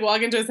 I'll just like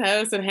walk into his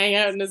house and hang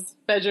out in his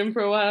bedroom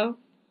for a while.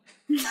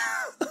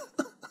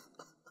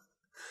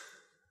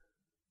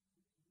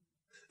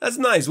 That's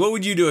nice. What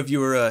would you do if you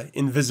were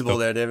invisible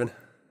there, David?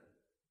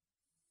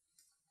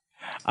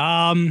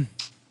 I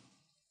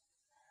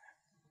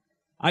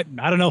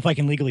don't know if I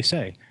can legally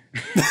say.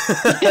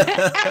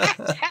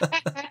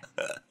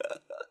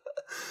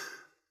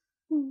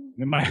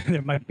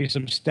 There might be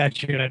some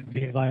statute I'd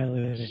be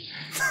violating.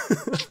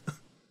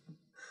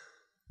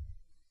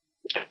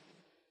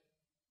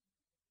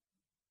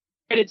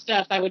 Perverted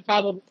stuff, I would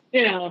probably,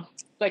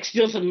 like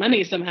steal some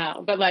money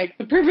somehow. But like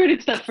the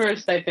perverted stuff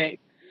first, I think.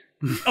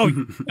 Oh,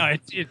 no,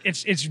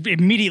 it's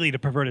immediately the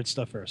perverted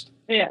stuff first.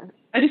 Yeah,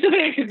 I just don't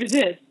think I could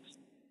resist.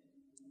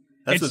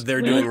 That's what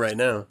they're doing right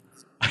now.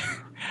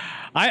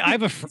 I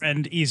have a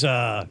friend. He's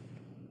a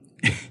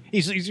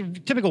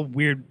typical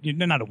weird,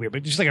 not a weird,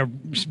 but just like a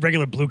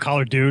regular blue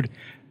collar dude.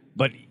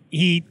 But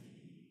he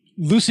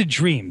lucid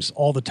dreams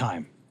all the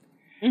time.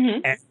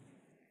 Mm-hmm. And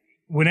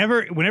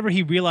whenever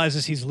he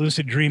realizes he's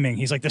lucid dreaming,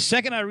 he's like, the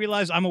second I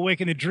realize I'm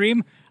awake in a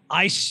dream,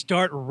 I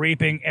start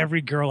raping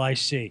every girl I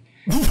see.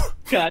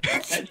 God.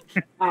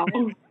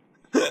 Wow.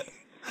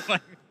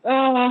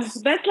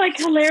 That's like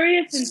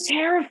hilarious and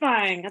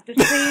terrifying at the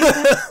same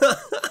time.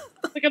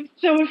 Like, I'm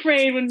so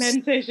afraid when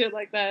men say shit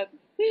like that.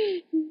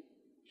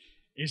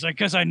 He's like,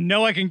 because I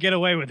know I can get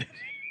away with it.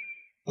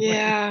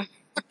 Yeah. Like,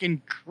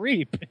 fucking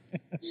creep.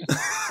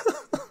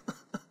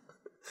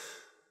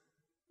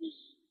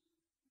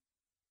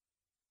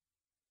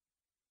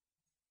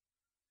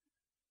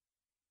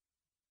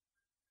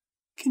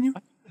 Can you?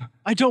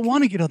 I don't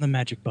want to get on the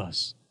magic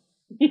bus.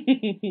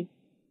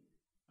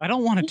 I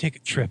don't want to take a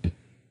trip. You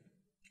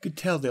could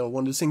tell they all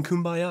wanted to sing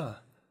Kumbaya.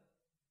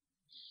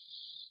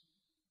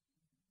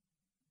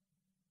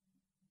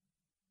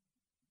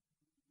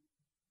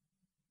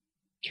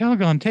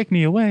 Calgon, take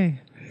me away.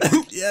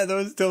 Yeah, that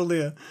was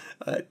totally a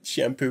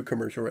shampoo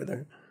commercial right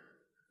there.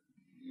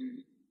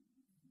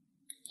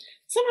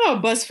 Somehow a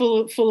bus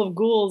full of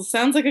ghouls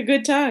sounds like a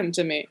good time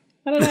to me.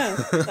 I don't know.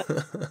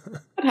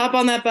 I'd hop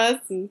on that bus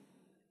and...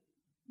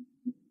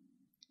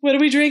 What are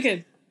we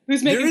drinking?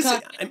 Who's making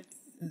coffee?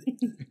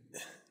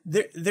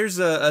 There's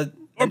a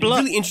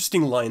really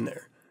interesting line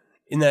there,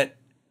 in that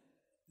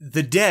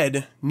the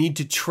dead need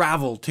to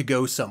travel to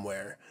go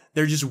somewhere.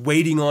 They're just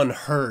waiting on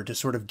her to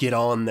sort of get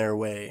on their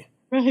way.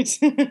 Right.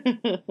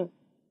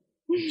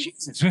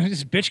 Jesus, is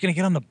this bitch gonna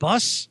get on the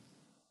bus?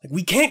 Like,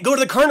 we can't go to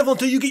the carnival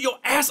until you get your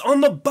ass on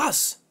the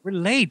bus. We're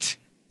late.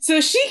 So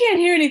she can't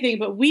hear anything,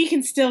 but we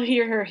can still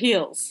hear her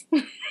heels.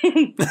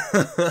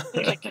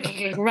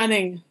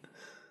 Running.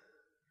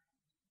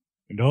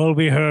 And all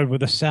we heard were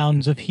the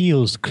sounds of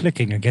heels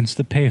clicking against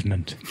the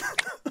pavement.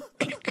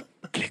 Click,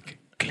 click,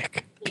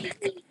 click,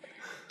 click.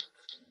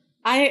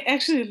 I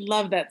actually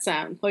love that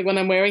sound. Like when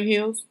I'm wearing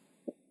heels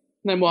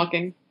and I'm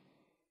walking.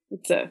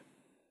 It's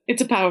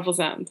a powerful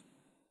sound.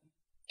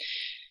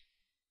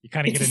 You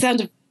kind of get the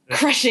sound of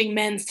crushing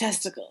men's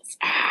testicles.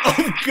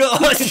 Oh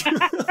gosh.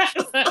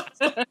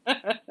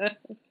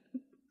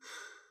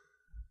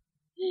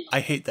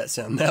 I hate that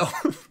sound now.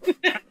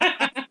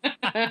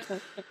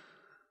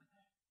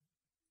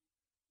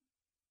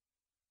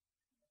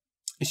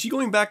 Is she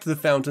going back to the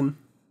fountain?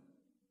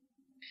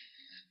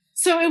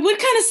 So it would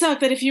kind of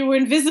suck that if you were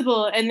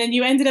invisible and then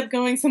you ended up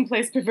going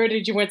someplace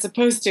perverted you weren't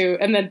supposed to,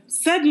 and then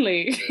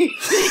suddenly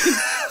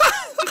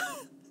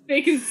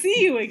they can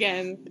see you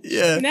again.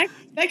 Yeah. And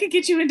that could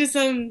get you into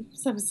some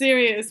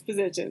serious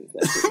positions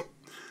that you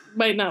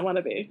might not want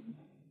to be.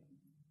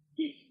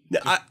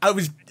 I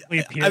was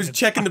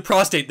checking the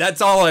prostate.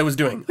 That's all I was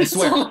doing. I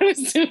swear. That's all I was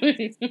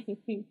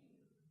doing.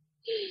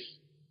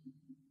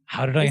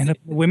 How did I end up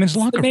in the women's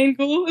locker room? The main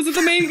ghoul? Is it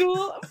the main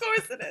ghoul? Of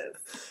course it is.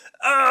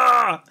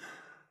 Ah!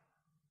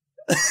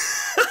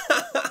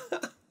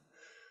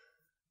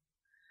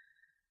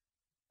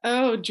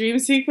 Oh, dream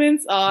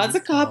sequence? Oh, it's a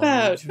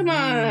cop-out. Come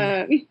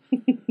on.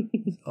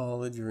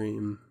 All a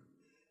dream.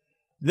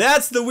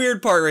 That's the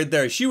weird part right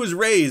there. She was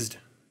raised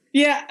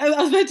Yeah, I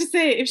was about to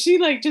say, if she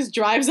like just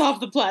drives off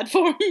the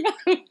platform,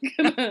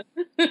 that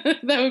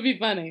would be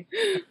funny.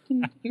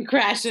 And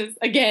crashes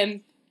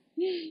again.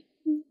 It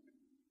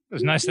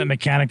was nice of that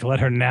mechanic to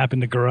let her nap in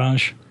the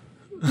garage.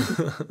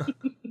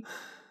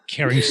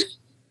 Carrying.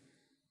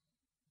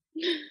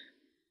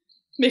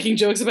 Making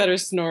jokes about her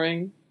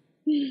snoring.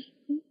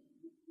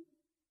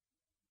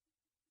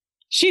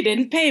 She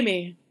didn't pay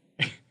me.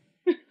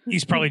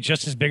 He's probably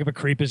just as big of a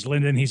creep as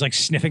Lyndon. He's like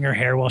sniffing her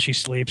hair while she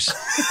sleeps.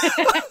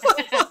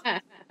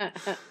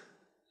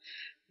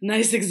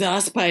 Nice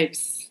exhaust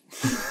pipes.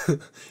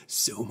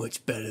 So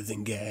much better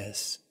than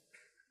gas.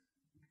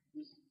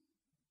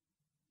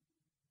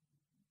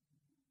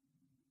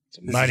 It's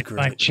a mighty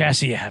fine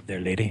chassis you have there,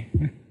 lady.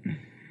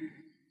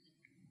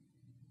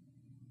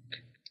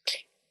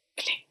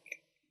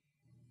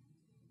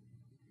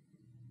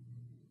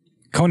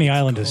 Coney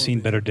Island has seen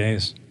better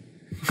days.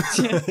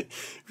 It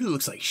really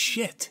looks like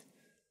shit.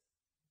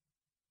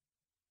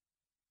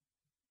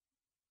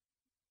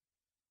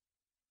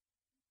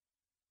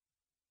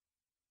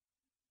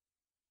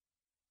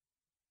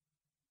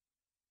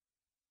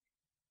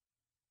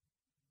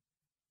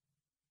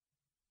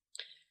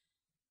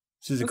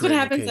 That's what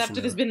happens after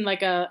there's been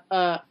like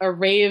a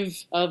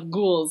rave of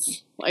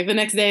ghouls. Like the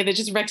next day, they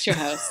just wrecks your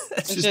house.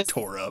 It's just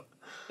tore up.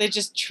 They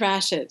just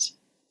trash it.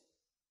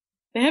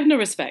 They have no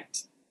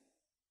respect.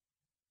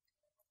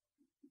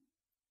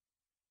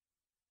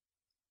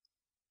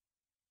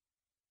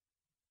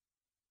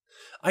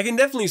 I can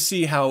definitely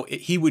see how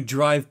he would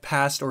drive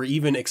past or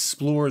even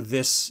explore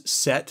this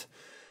set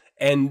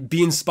and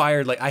be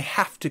inspired, like, I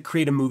have to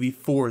create a movie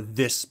for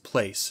this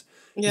place.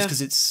 Yeah. Just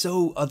because it's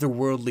so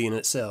otherworldly in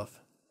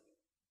itself.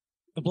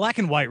 The black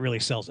and white really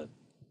sells it.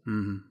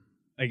 Mm-hmm.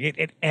 Like,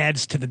 it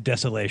adds to the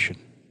desolation.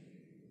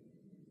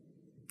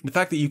 The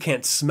fact that you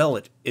can't smell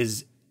it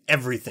is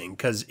everything,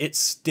 because it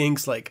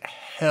stinks like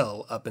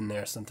hell up in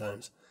there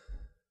sometimes.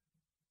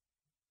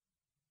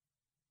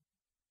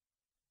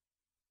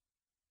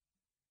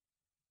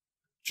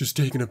 Just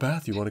taking a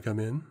bath, you want to come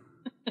in?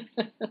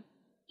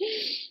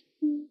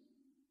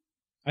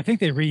 I think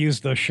they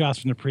reused those shots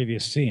from the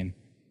previous scene.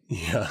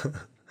 Yeah.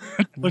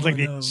 Looks like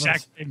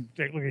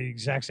the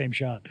exact same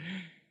shot.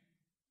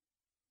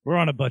 We're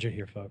on a budget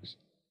here, folks.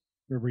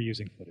 We're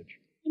reusing footage.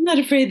 I'm not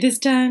afraid this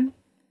time.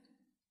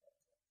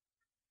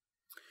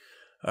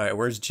 All right,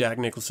 where's Jack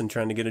Nicholson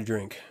trying to get a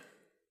drink?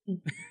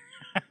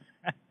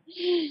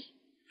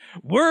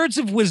 Words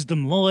of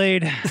wisdom,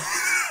 Lloyd.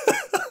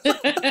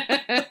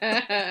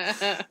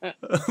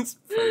 That's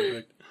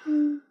perfect.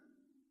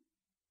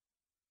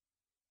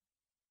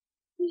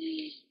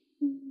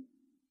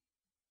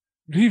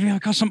 Maybe I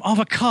got some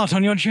avocado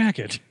on your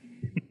jacket.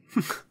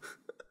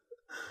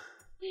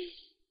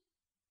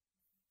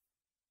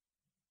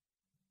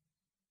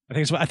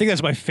 I think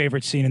that's my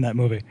favorite scene in that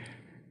movie.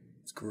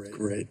 It's great.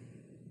 Great.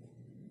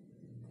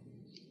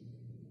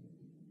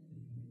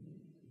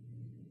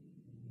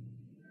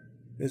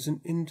 There's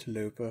an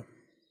interloper.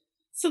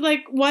 So,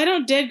 like, why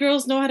don't dead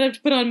girls know how to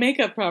put on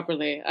makeup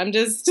properly? I'm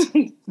just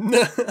saying,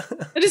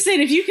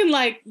 if you can,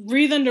 like,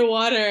 breathe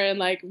underwater and,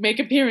 like, make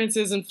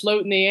appearances and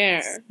float in the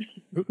air.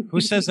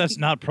 Who says that's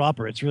not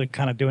proper? It's really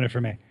kind of doing it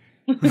for me.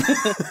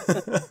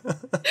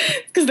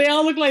 Because they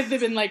all look like they've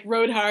been, like,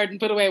 rode hard and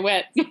put away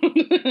wet.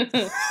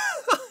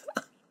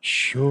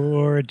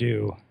 Sure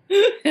do.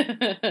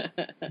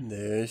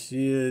 There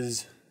she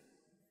is.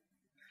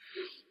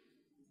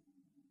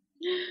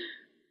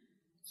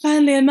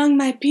 Finally among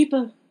my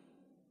people.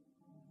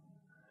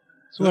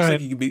 So looks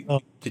like you could be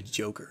the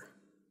Joker.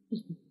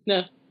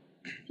 No.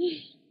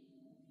 You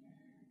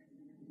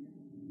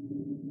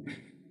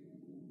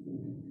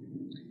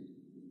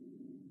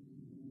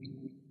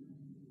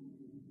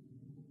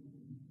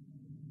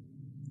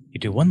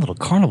do one little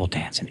carnival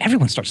dance and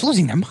everyone starts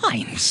losing their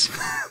minds.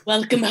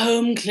 Welcome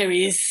home,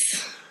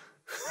 Clarice.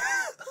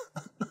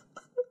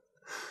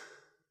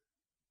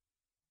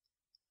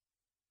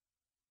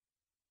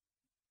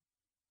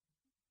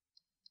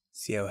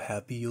 See how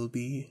happy you'll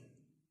be?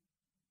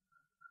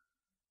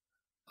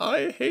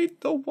 I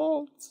hate the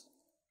waltz.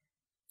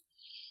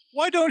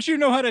 Why don't you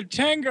know how to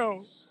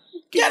tango?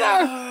 Get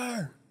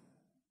her!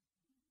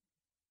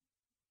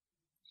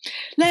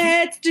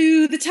 Let's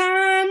do the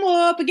time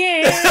warp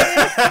again.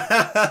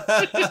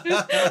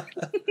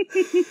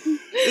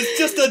 It's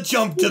just a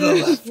jump to the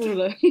left.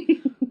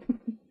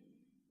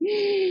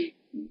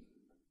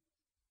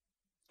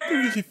 They're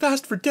really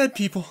fast for dead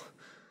people.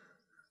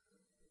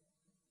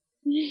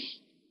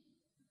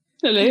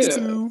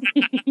 Hello.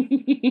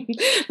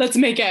 Let's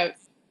make out.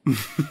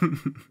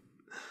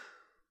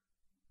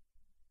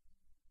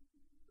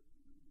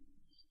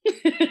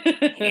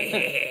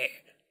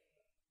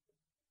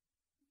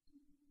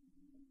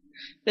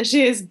 There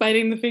she is,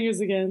 biting the fingers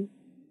again.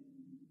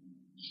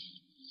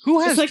 Who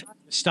has to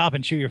stop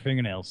and chew your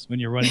fingernails when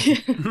you're running?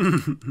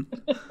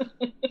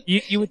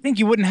 You would think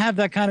you wouldn't have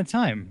that kind of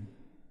time.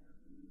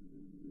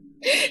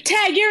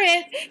 Tag, you're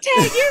it!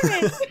 Tag,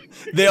 you're it!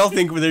 They all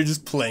think they're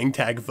just playing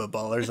tag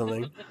football or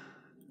something.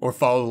 Or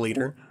follow the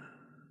leader.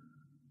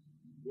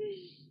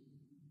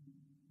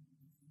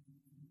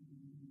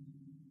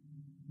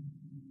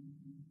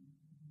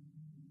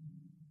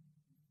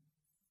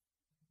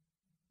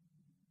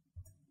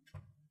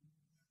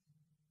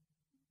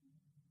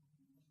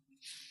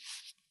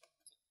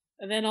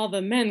 And then all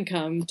the men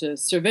come to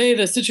survey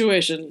the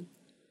situation.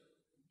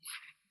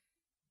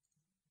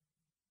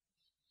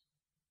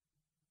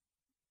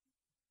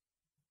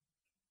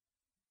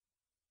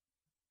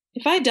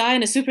 If I die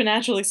in a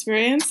supernatural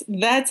experience,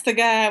 that's the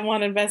guy I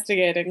want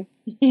investigating.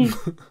 I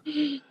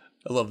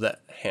love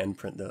that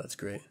handprint, though. That's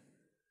great.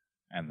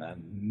 And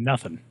then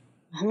nothing.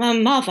 And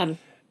then nothing.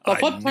 The I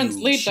footprints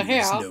knew lead she to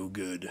here. was no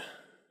good.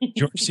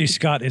 George C.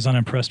 Scott is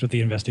unimpressed with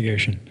the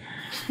investigation.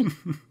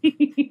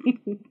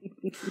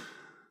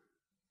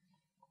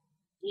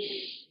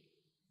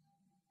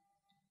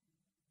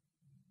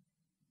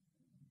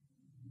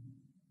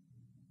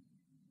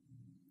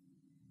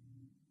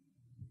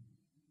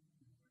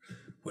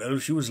 Well,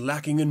 she was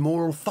lacking in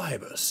moral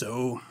fiber,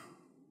 so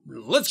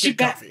let's get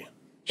coffee.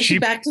 Is she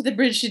back to the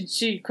bridge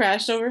she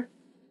crashed over?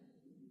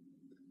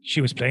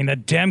 She was playing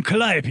that damn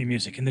calliope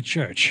music in the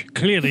church.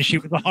 Clearly she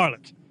was a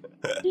harlot.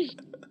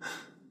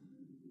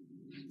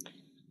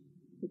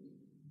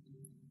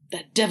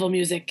 That devil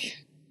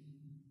music.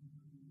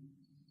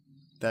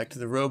 Back to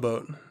the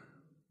rowboat.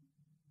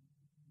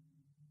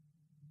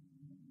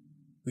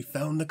 We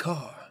found the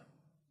car.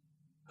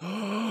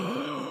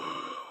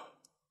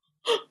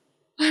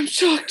 I'm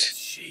shocked.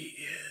 She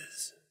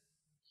is.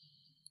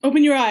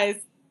 Open your eyes.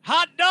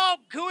 Hot dog,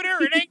 Cooter.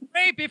 It ain't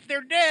rape if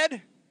they're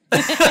dead.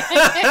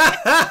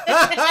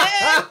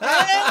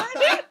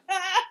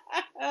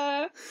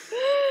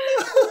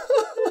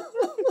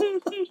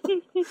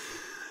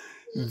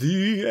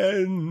 The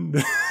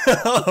end.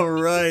 All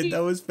right, that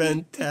was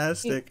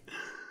fantastic.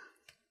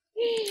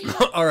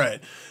 All right,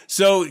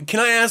 so can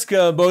I ask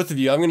both of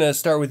you? I'm going to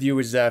start with you,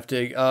 with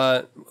Zaftig.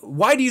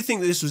 Why do you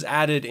think this was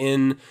added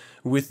in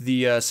with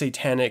the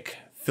satanic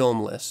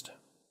film list?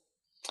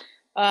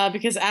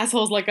 Because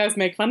assholes like us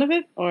make fun of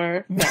it,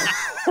 or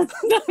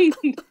no?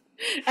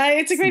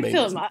 It's a great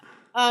film.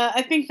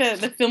 I think that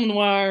the film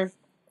noir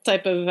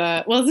type of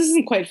well, this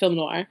isn't quite film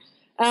noir.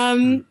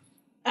 But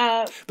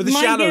the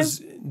shadows,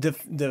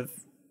 the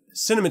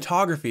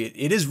cinematography,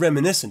 it is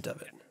reminiscent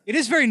of it. It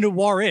is very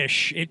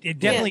noir-ish. It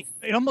definitely,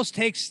 it almost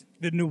takes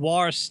the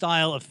noir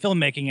style of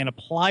filmmaking and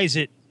applies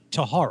it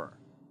to horror.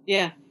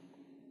 Yeah.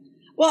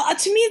 Well,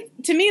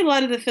 to me, a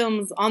lot of the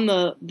films on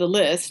the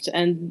list,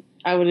 and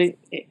I would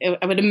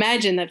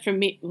imagine that for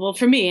me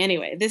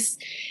anyway,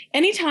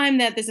 anytime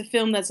that there's a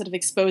film that sort of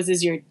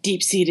exposes your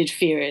deep-seated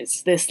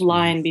fears, this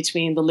line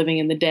between the living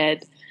and the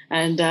dead,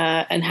 and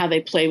how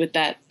they play with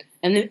that,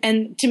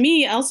 and to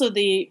me also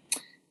the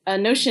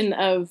notion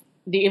of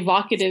the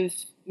evocative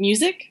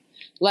music,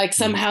 like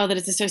somehow that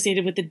it's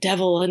associated with the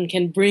devil and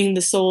can bring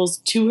the souls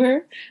to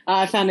her.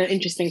 I found an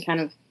interesting kind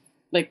of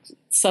like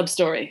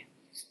sub-story.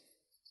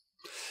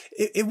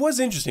 It was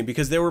interesting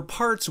because there were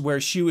parts where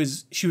she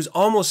was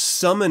almost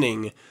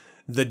summoning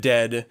the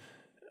dead,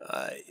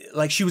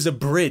 like she was a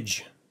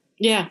bridge.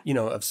 Yeah.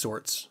 Of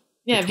sorts.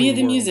 Yeah, via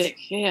the music.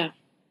 Yeah.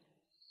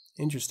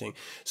 Interesting.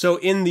 So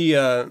in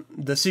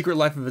the Secret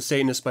Life of a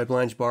Satanist by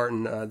Blanche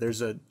Barton,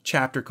 there's a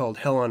chapter called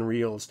Hell on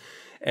Reels.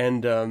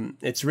 And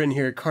it's written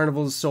here,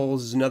 Carnival of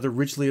Souls is another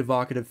richly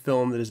evocative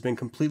film that has been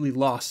completely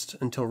lost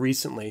until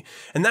recently.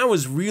 And that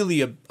was really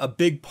a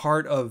big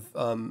part of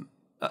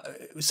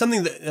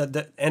something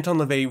that Anton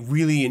LaVey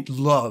really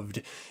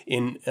loved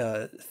in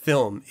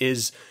film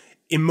is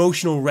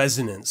emotional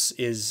resonance,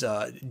 is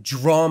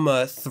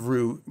drama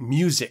through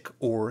music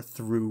or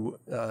through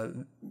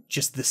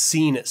just the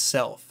scene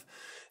itself.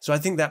 So I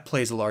think that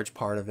plays a large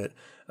part of it.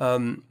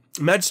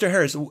 Magister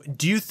Harris,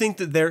 do you think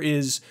that there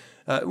is...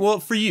 well,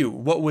 for you,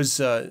 what was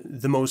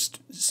the most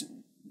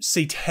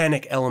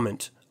satanic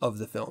element of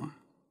the film?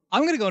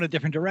 I'm going to go in a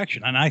different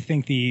direction, and I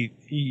think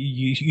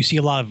you see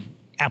a lot of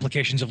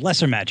applications of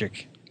lesser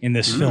magic in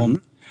this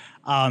film.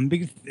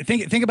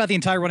 Think about the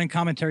entire running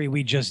commentary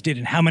we just did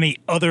and how many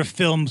other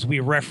films we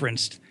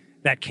referenced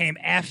that came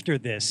after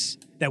this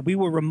that we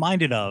were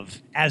reminded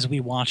of as we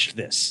watched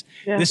this.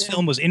 This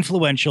film was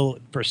influential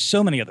for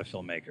so many other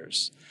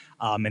filmmakers,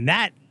 and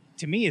that,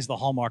 to me, is the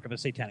hallmark of a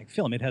satanic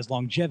film. It has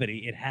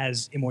longevity. It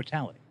has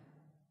immortality.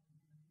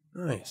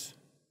 Nice.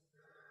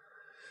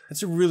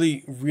 That's a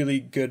really, really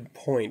good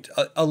point.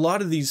 A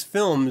lot of these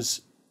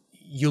films,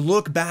 you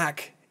look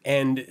back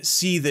and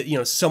see that,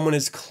 someone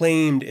has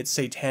claimed it's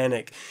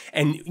satanic.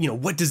 And,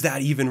 what does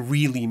that even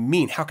really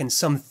mean? How can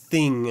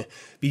something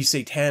be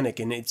satanic?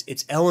 And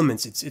its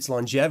elements, its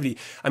longevity.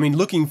 I mean,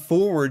 looking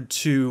forward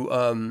to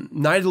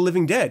Night of the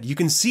Living Dead, you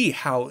can see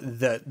how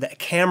the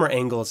camera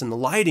angles and the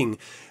lighting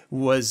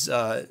was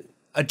a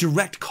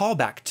direct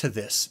callback to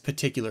this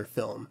particular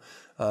film.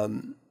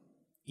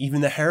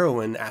 Even the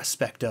heroine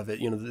aspect of it,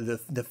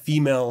 the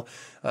female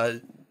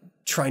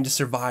trying to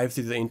survive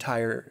through the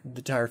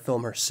entire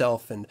film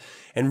herself, and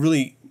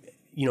really,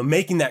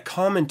 making that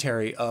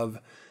commentary of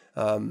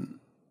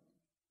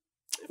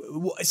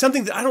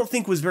something that I don't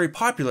think was very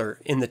popular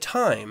in the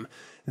time,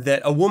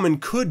 that a woman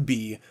could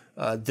be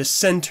the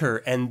center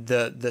and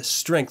the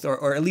strength,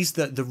 or at least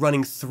the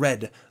running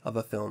thread of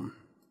a film.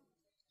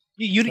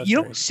 You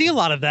don't see a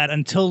lot of that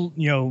until,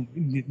 you know,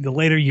 the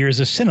later years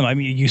of cinema. I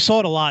mean, you saw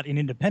it a lot in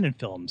independent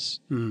films.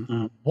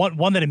 Mm-hmm.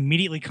 One that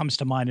immediately comes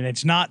to mind, and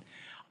it's not,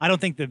 I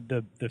don't think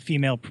the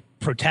female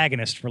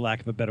protagonist, for lack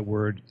of a better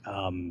word,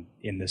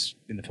 in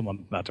the film I'm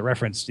about to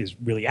reference is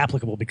really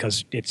applicable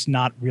because it's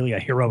not really a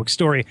heroic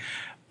story.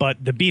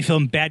 But the B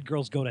film Bad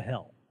Girls Go to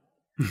Hell.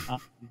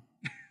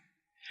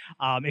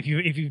 If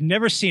you've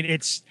never seen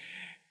it,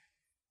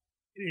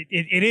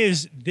 it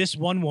is this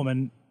one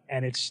woman,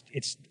 and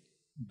it's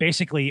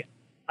basically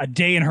a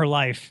day in her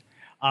life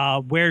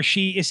where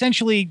she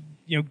essentially,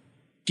 you know,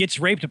 gets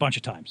raped a bunch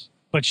of times.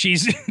 But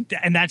she's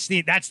and that's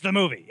the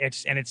movie.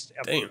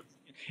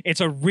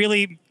 It's a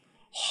really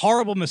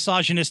horrible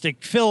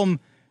misogynistic film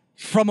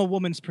from a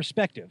woman's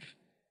perspective,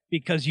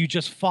 because you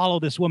just follow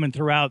this woman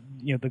throughout,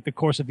 you know, the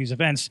course of these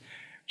events.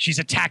 She's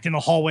attacked in the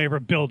hallway of her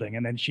building,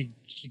 and then she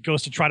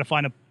goes to try to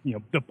find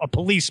a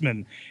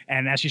policeman.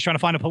 And as she's trying to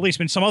find a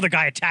policeman, some other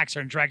guy attacks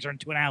her and drags her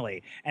into an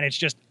alley. And it's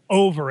just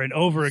over and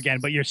over again.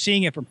 But you're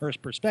seeing it from her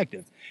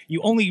perspective.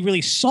 You only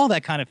really saw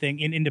that kind of thing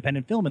in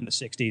independent film in the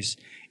 60s.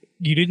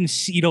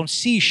 You don't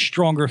see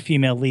stronger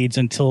female leads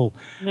until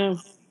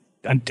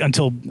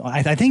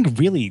I think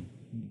really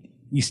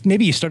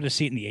maybe you started to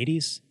see it in the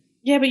 80s.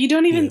 Yeah, but you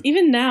don't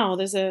even now.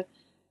 There's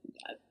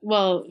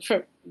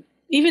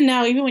even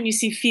now, even when you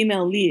see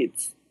female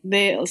leads,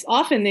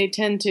 they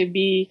tend to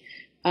be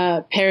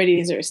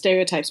parodies or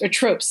stereotypes or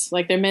tropes.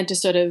 Like they're meant to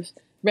sort of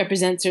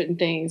represent certain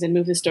things and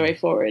move the story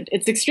forward.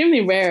 It's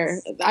extremely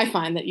rare, I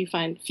find, that you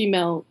find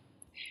female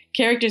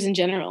characters in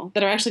general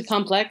that are actually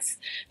complex,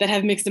 that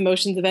have mixed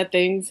emotions about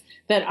things,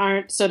 that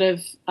aren't sort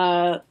of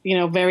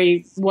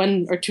very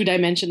one or two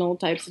dimensional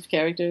types of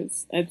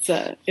characters.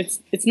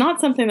 It's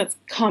not something that's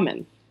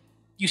common.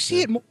 You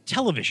see it more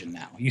television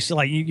now. You see,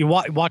 like you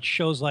watch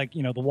shows like,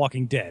 you know, The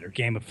Walking Dead or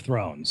Game of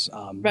Thrones.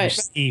 Right. You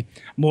see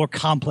more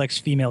complex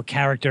female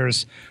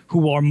characters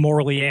who are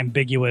morally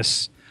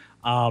ambiguous,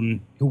 who,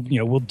 you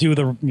know, will do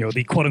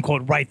the quote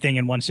unquote right thing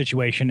in one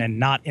situation and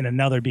not in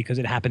another because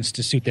it happens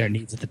to suit their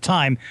needs at the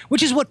time,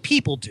 which is what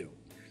people do.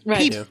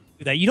 Right. People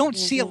do that. You don't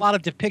see a lot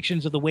of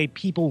depictions of the way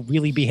people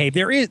really behave.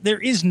 There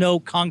is no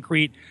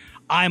concrete,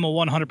 I'm a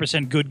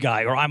 100% good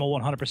guy or I'm a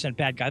 100%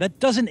 bad guy. That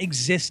doesn't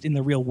exist in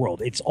the real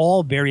world. It's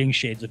all varying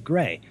shades of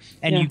gray.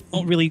 And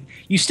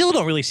you still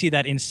don't really see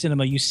that in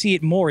cinema. You see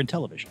it more in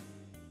television.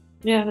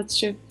 Yeah, that's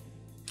true.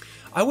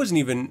 I wasn't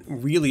even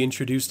really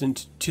introduced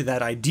into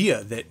that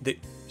idea that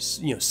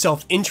you know,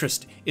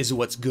 self-interest is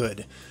what's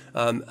good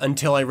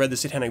until I read the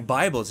Satanic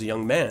Bible as a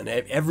young man.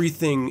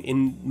 Everything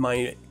in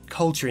my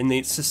culture, in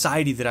the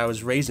society that I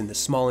was raised in, the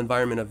small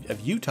environment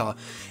of Utah,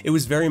 it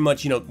was very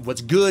much, you know,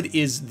 what's good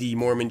is the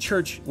Mormon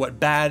church, what's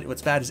bad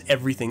is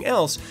everything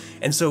else.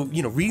 And so,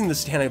 you know, reading the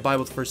Satanic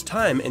Bible the first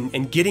time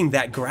and getting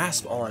that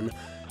grasp on,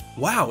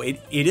 wow, it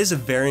is a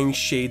varying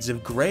shades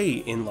of gray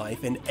in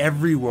life, and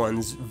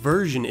everyone's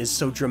version is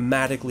so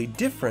dramatically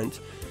different.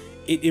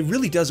 It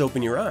really does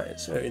open your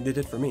eyes. It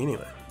did for me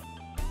anyway.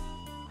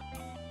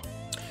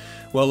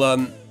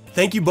 Well,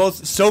 thank you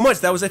both so much.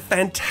 That was a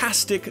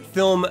fantastic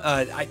film.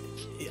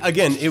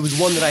 Again, it was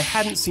one that I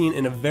hadn't seen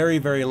in a very,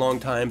 very long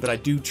time, but I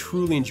do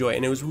truly enjoy it,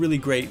 and it was really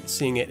great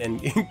seeing it and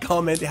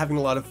having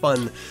a lot of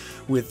fun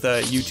with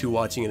you two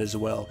watching it as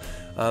well.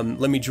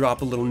 Let me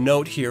drop a little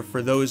note here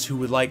for those who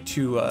would like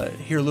to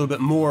hear a little bit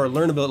more,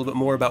 learn a little bit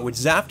more about Witch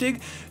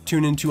Zaftig.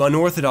 Tune into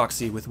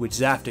Unorthodoxy with Witch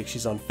Zaftig.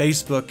 She's on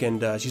Facebook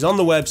and she's on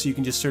the web, so you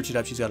can just search it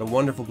up. She's got a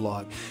wonderful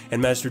blog.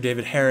 And Magister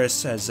David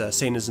Harris has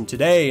Satanism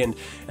Today and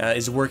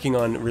is working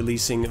on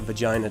releasing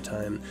Vagina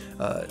Time,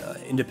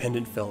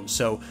 independent films.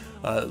 So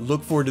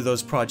look forward to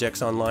those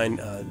projects online.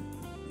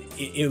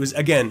 It was,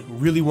 again,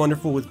 really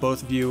wonderful with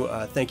both of you.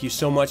 Thank you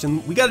so much.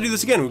 And we got to do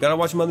this again. We got to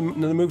watch another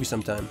movie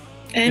sometime.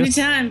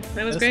 Anytime.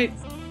 That was great.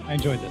 I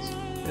enjoyed this.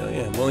 Hell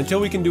yeah. Well, until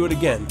we can do it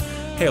again,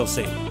 hail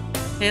Satan.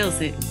 Hail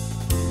Satan.